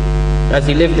BC, as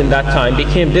he lived in that time,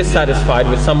 became dissatisfied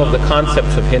with some of the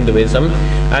concepts of Hinduism,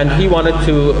 and he wanted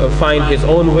to find his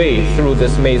own way through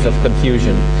this maze of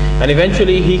confusion. And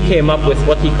eventually he came up with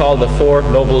what he called the Four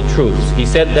Noble Truths. He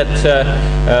said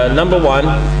that number one,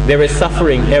 there is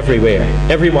suffering everywhere.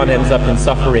 Everyone ends up in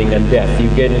suffering and death. You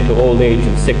get into old age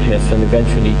and sickness and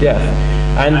eventually death.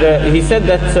 And he said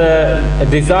that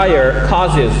desire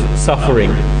causes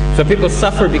suffering. So people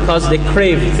suffer because they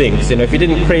crave things. You know, if you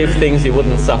didn't crave things, you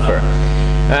wouldn't suffer.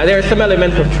 There is some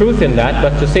element of truth in that,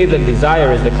 but to say that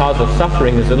desire is the cause of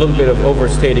suffering is a little bit of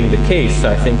overstating the case,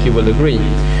 I think you will agree.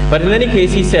 But in any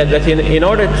case, he said that in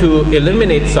order to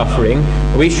eliminate suffering,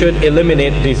 we should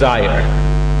eliminate desire.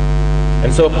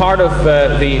 And so part of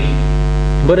the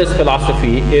Buddhist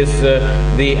philosophy is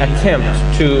the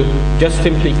attempt to just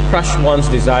simply crush one's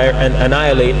desire and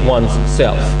annihilate one's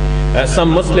self. Some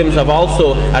Muslims have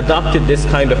also adopted this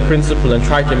kind of principle and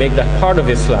tried to make that part of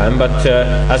Islam, but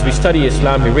as we study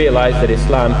Islam, we realize that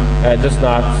Islam does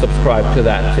not subscribe to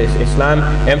that. Islam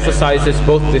emphasizes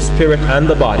both the spirit and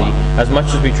the body. As much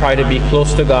as we try to be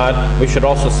close to God, we should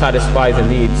also satisfy the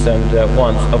needs and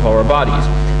wants of our bodies.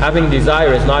 Having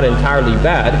desire is not entirely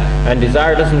bad, and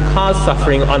desire doesn't cause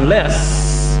suffering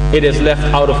unless it is left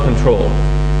out of control.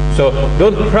 So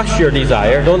don't crush your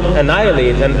desire, don't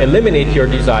annihilate and eliminate your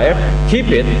desire, keep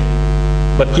it,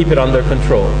 but keep it under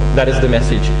control. That is the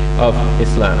message of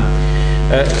Islam.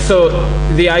 So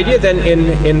the idea then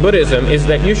in Buddhism is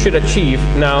that you should achieve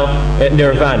now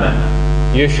nirvana.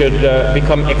 You should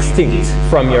become extinct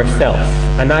from yourself,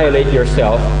 annihilate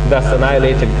yourself, thus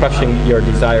annihilate and crushing your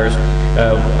desires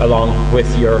along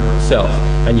with yourself,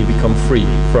 and you become free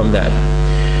from that.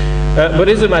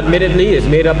 Buddhism admittedly is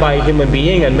made up by a human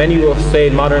being, and many will say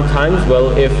in modern times,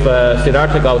 well, if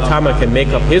Siddhartha Gautama can make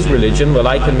up his religion, well,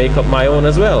 I can make up my own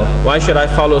as well. Why should I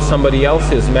follow somebody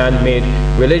else's man-made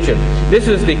religion? This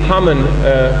is the common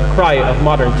cry of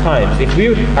modern times. If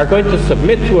we are going to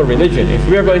submit to a religion, if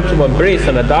we are going to embrace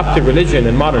and adopt a religion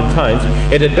in modern times,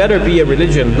 it had better be a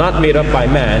religion not made up by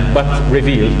man, but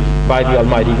revealed by the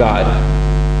Almighty God.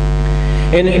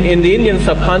 In the Indian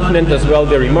subcontinent as well,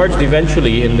 there emerged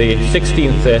eventually in the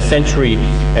 16th century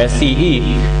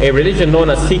CE a religion known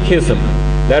as Sikhism.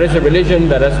 That is a religion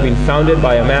that has been founded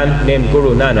by a man named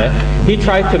Guru Nanak. He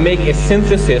tried to make a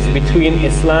synthesis between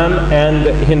Islam and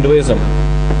Hinduism.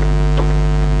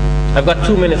 I've got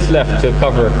 2 minutes left to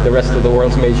cover the rest of the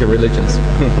world's major religions.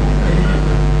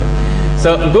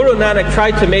 So Guru Nanak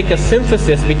tried to make a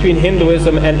synthesis between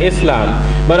Hinduism and Islam.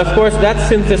 But of course that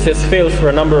synthesis fails for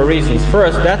a number of reasons.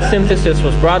 First, that synthesis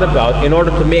was brought about in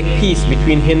order to make peace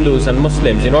between Hindus and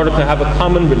Muslims, in order to have a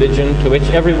common religion to which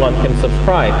everyone can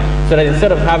subscribe. So that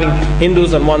instead of having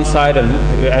Hindus on one side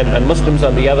and Muslims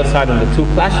on the other side and the two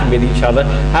clashing with each other,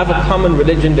 have a common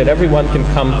religion that everyone can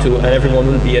come to and everyone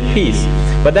will be at peace.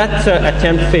 But that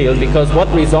attempt failed because what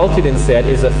resulted instead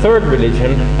is a third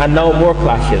religion and now more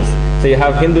clashes. So you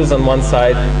have Hindus on one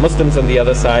side, Muslims on the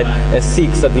other side, and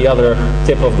Sikhs at the other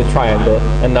tip of the triangle,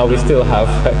 and now we still have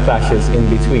clashes in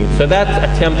between. So that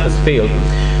attempt has failed.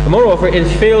 Moreover, it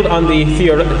has failed on the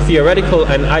theoretical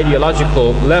and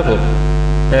ideological level.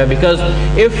 Because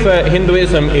if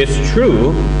Hinduism is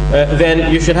true,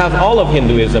 then you should have all of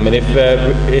Hinduism, and if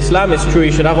Islam is true,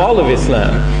 you should have all of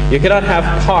Islam. You cannot have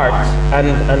part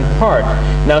and part.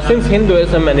 Now, since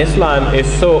Hinduism and Islam is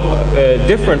so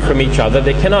different from each other,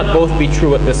 they cannot both be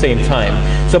true at the same time.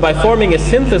 So by forming a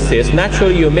synthesis,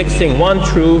 naturally you're mixing one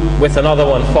true with another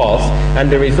one false, and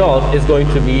the result is going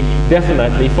to be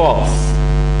definitely false.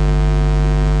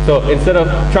 So instead of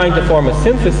trying to form a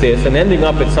synthesis and ending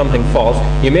up with something false,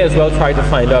 you may as well try to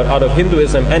find out of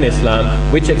Hinduism and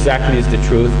Islam which exactly is the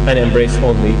truth and embrace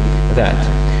only that.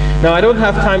 Now, I don't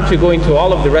have time to go into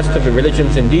all of the rest of the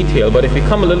religions in detail, but if we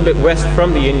come a little bit west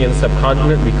from the Indian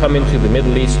subcontinent, we come into the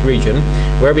Middle East region,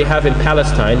 where we have in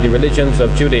Palestine the religions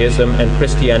of Judaism and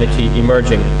Christianity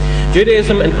emerging.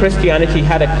 Judaism and Christianity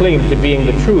had a claim to being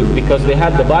the truth because they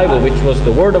had the Bible, which was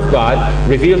the Word of God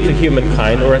revealed to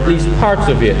humankind, or at least parts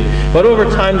of it. But over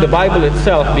time, the Bible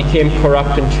itself became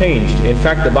corrupt and changed. In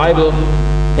fact, the Bible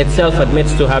itself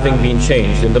admits to having been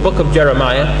changed. In the book of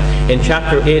Jeremiah, in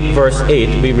chapter 8, verse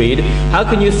 8, we read, "How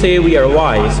can you say we are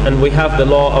wise and we have the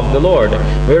law of the Lord,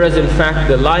 whereas in fact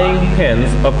the lying pens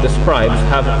of the scribes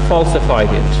have falsified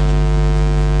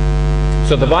it?"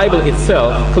 So the Bible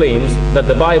itself claims that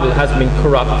the Bible has been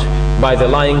corrupt by the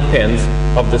lying pens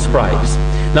of the scribes.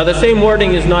 Now, the same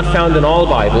wording is not found in all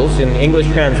Bibles. In English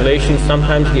translations,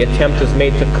 sometimes the attempt is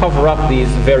made to cover up these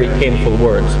very painful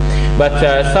words. But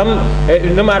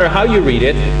no matter how you read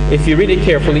it, if you read it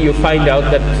carefully, you find out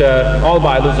that all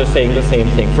Bibles are saying the same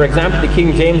thing. For example, the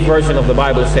King James Version of the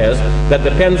Bible says that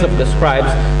the pens of the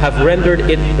scribes have rendered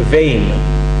it vain.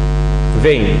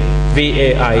 Vain.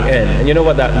 V-A-I-N. And you know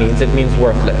what that means? It means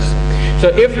worthless. So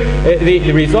if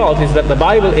the result is that the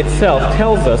Bible itself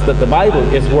tells us that the Bible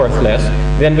is worthless,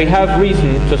 then we have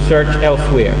reason to search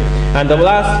elsewhere. And the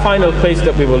last final place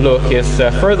that we will look is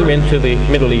further into the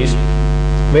Middle East,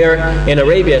 where in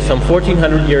Arabia some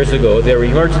 1400 years ago there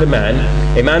emerged a man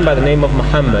by the name of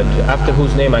Muhammad, after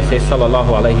whose name I say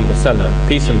sallallahu alaihi wasallam,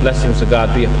 peace and blessings of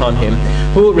God be upon him,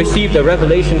 who received a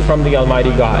revelation from the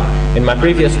Almighty God. In my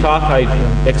previous talk I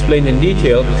explained in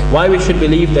detail why we should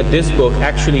believe that this book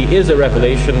actually is a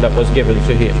revelation that was given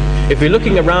to him. If we're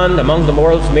looking around among the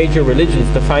world's major religions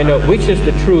to find out which is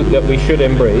the truth that we should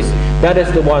embrace, that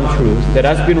is the one truth that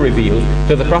has been revealed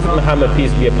to the Prophet Muhammad,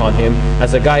 peace be upon him,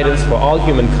 as a guidance for all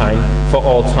humankind for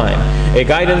all time. A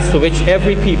guidance to which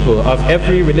every people of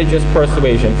every religious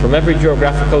persuasion, from every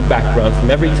geographical background,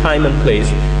 from every time and place,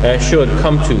 should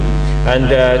come to, and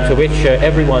to which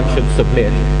everyone should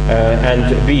submit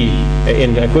and be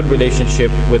in a good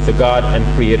relationship with the God and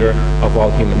Creator of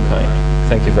all humankind.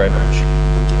 Thank you very much.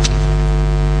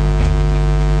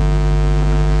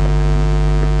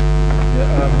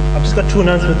 I've just got two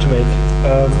announcements to make.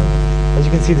 As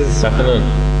you can see, this is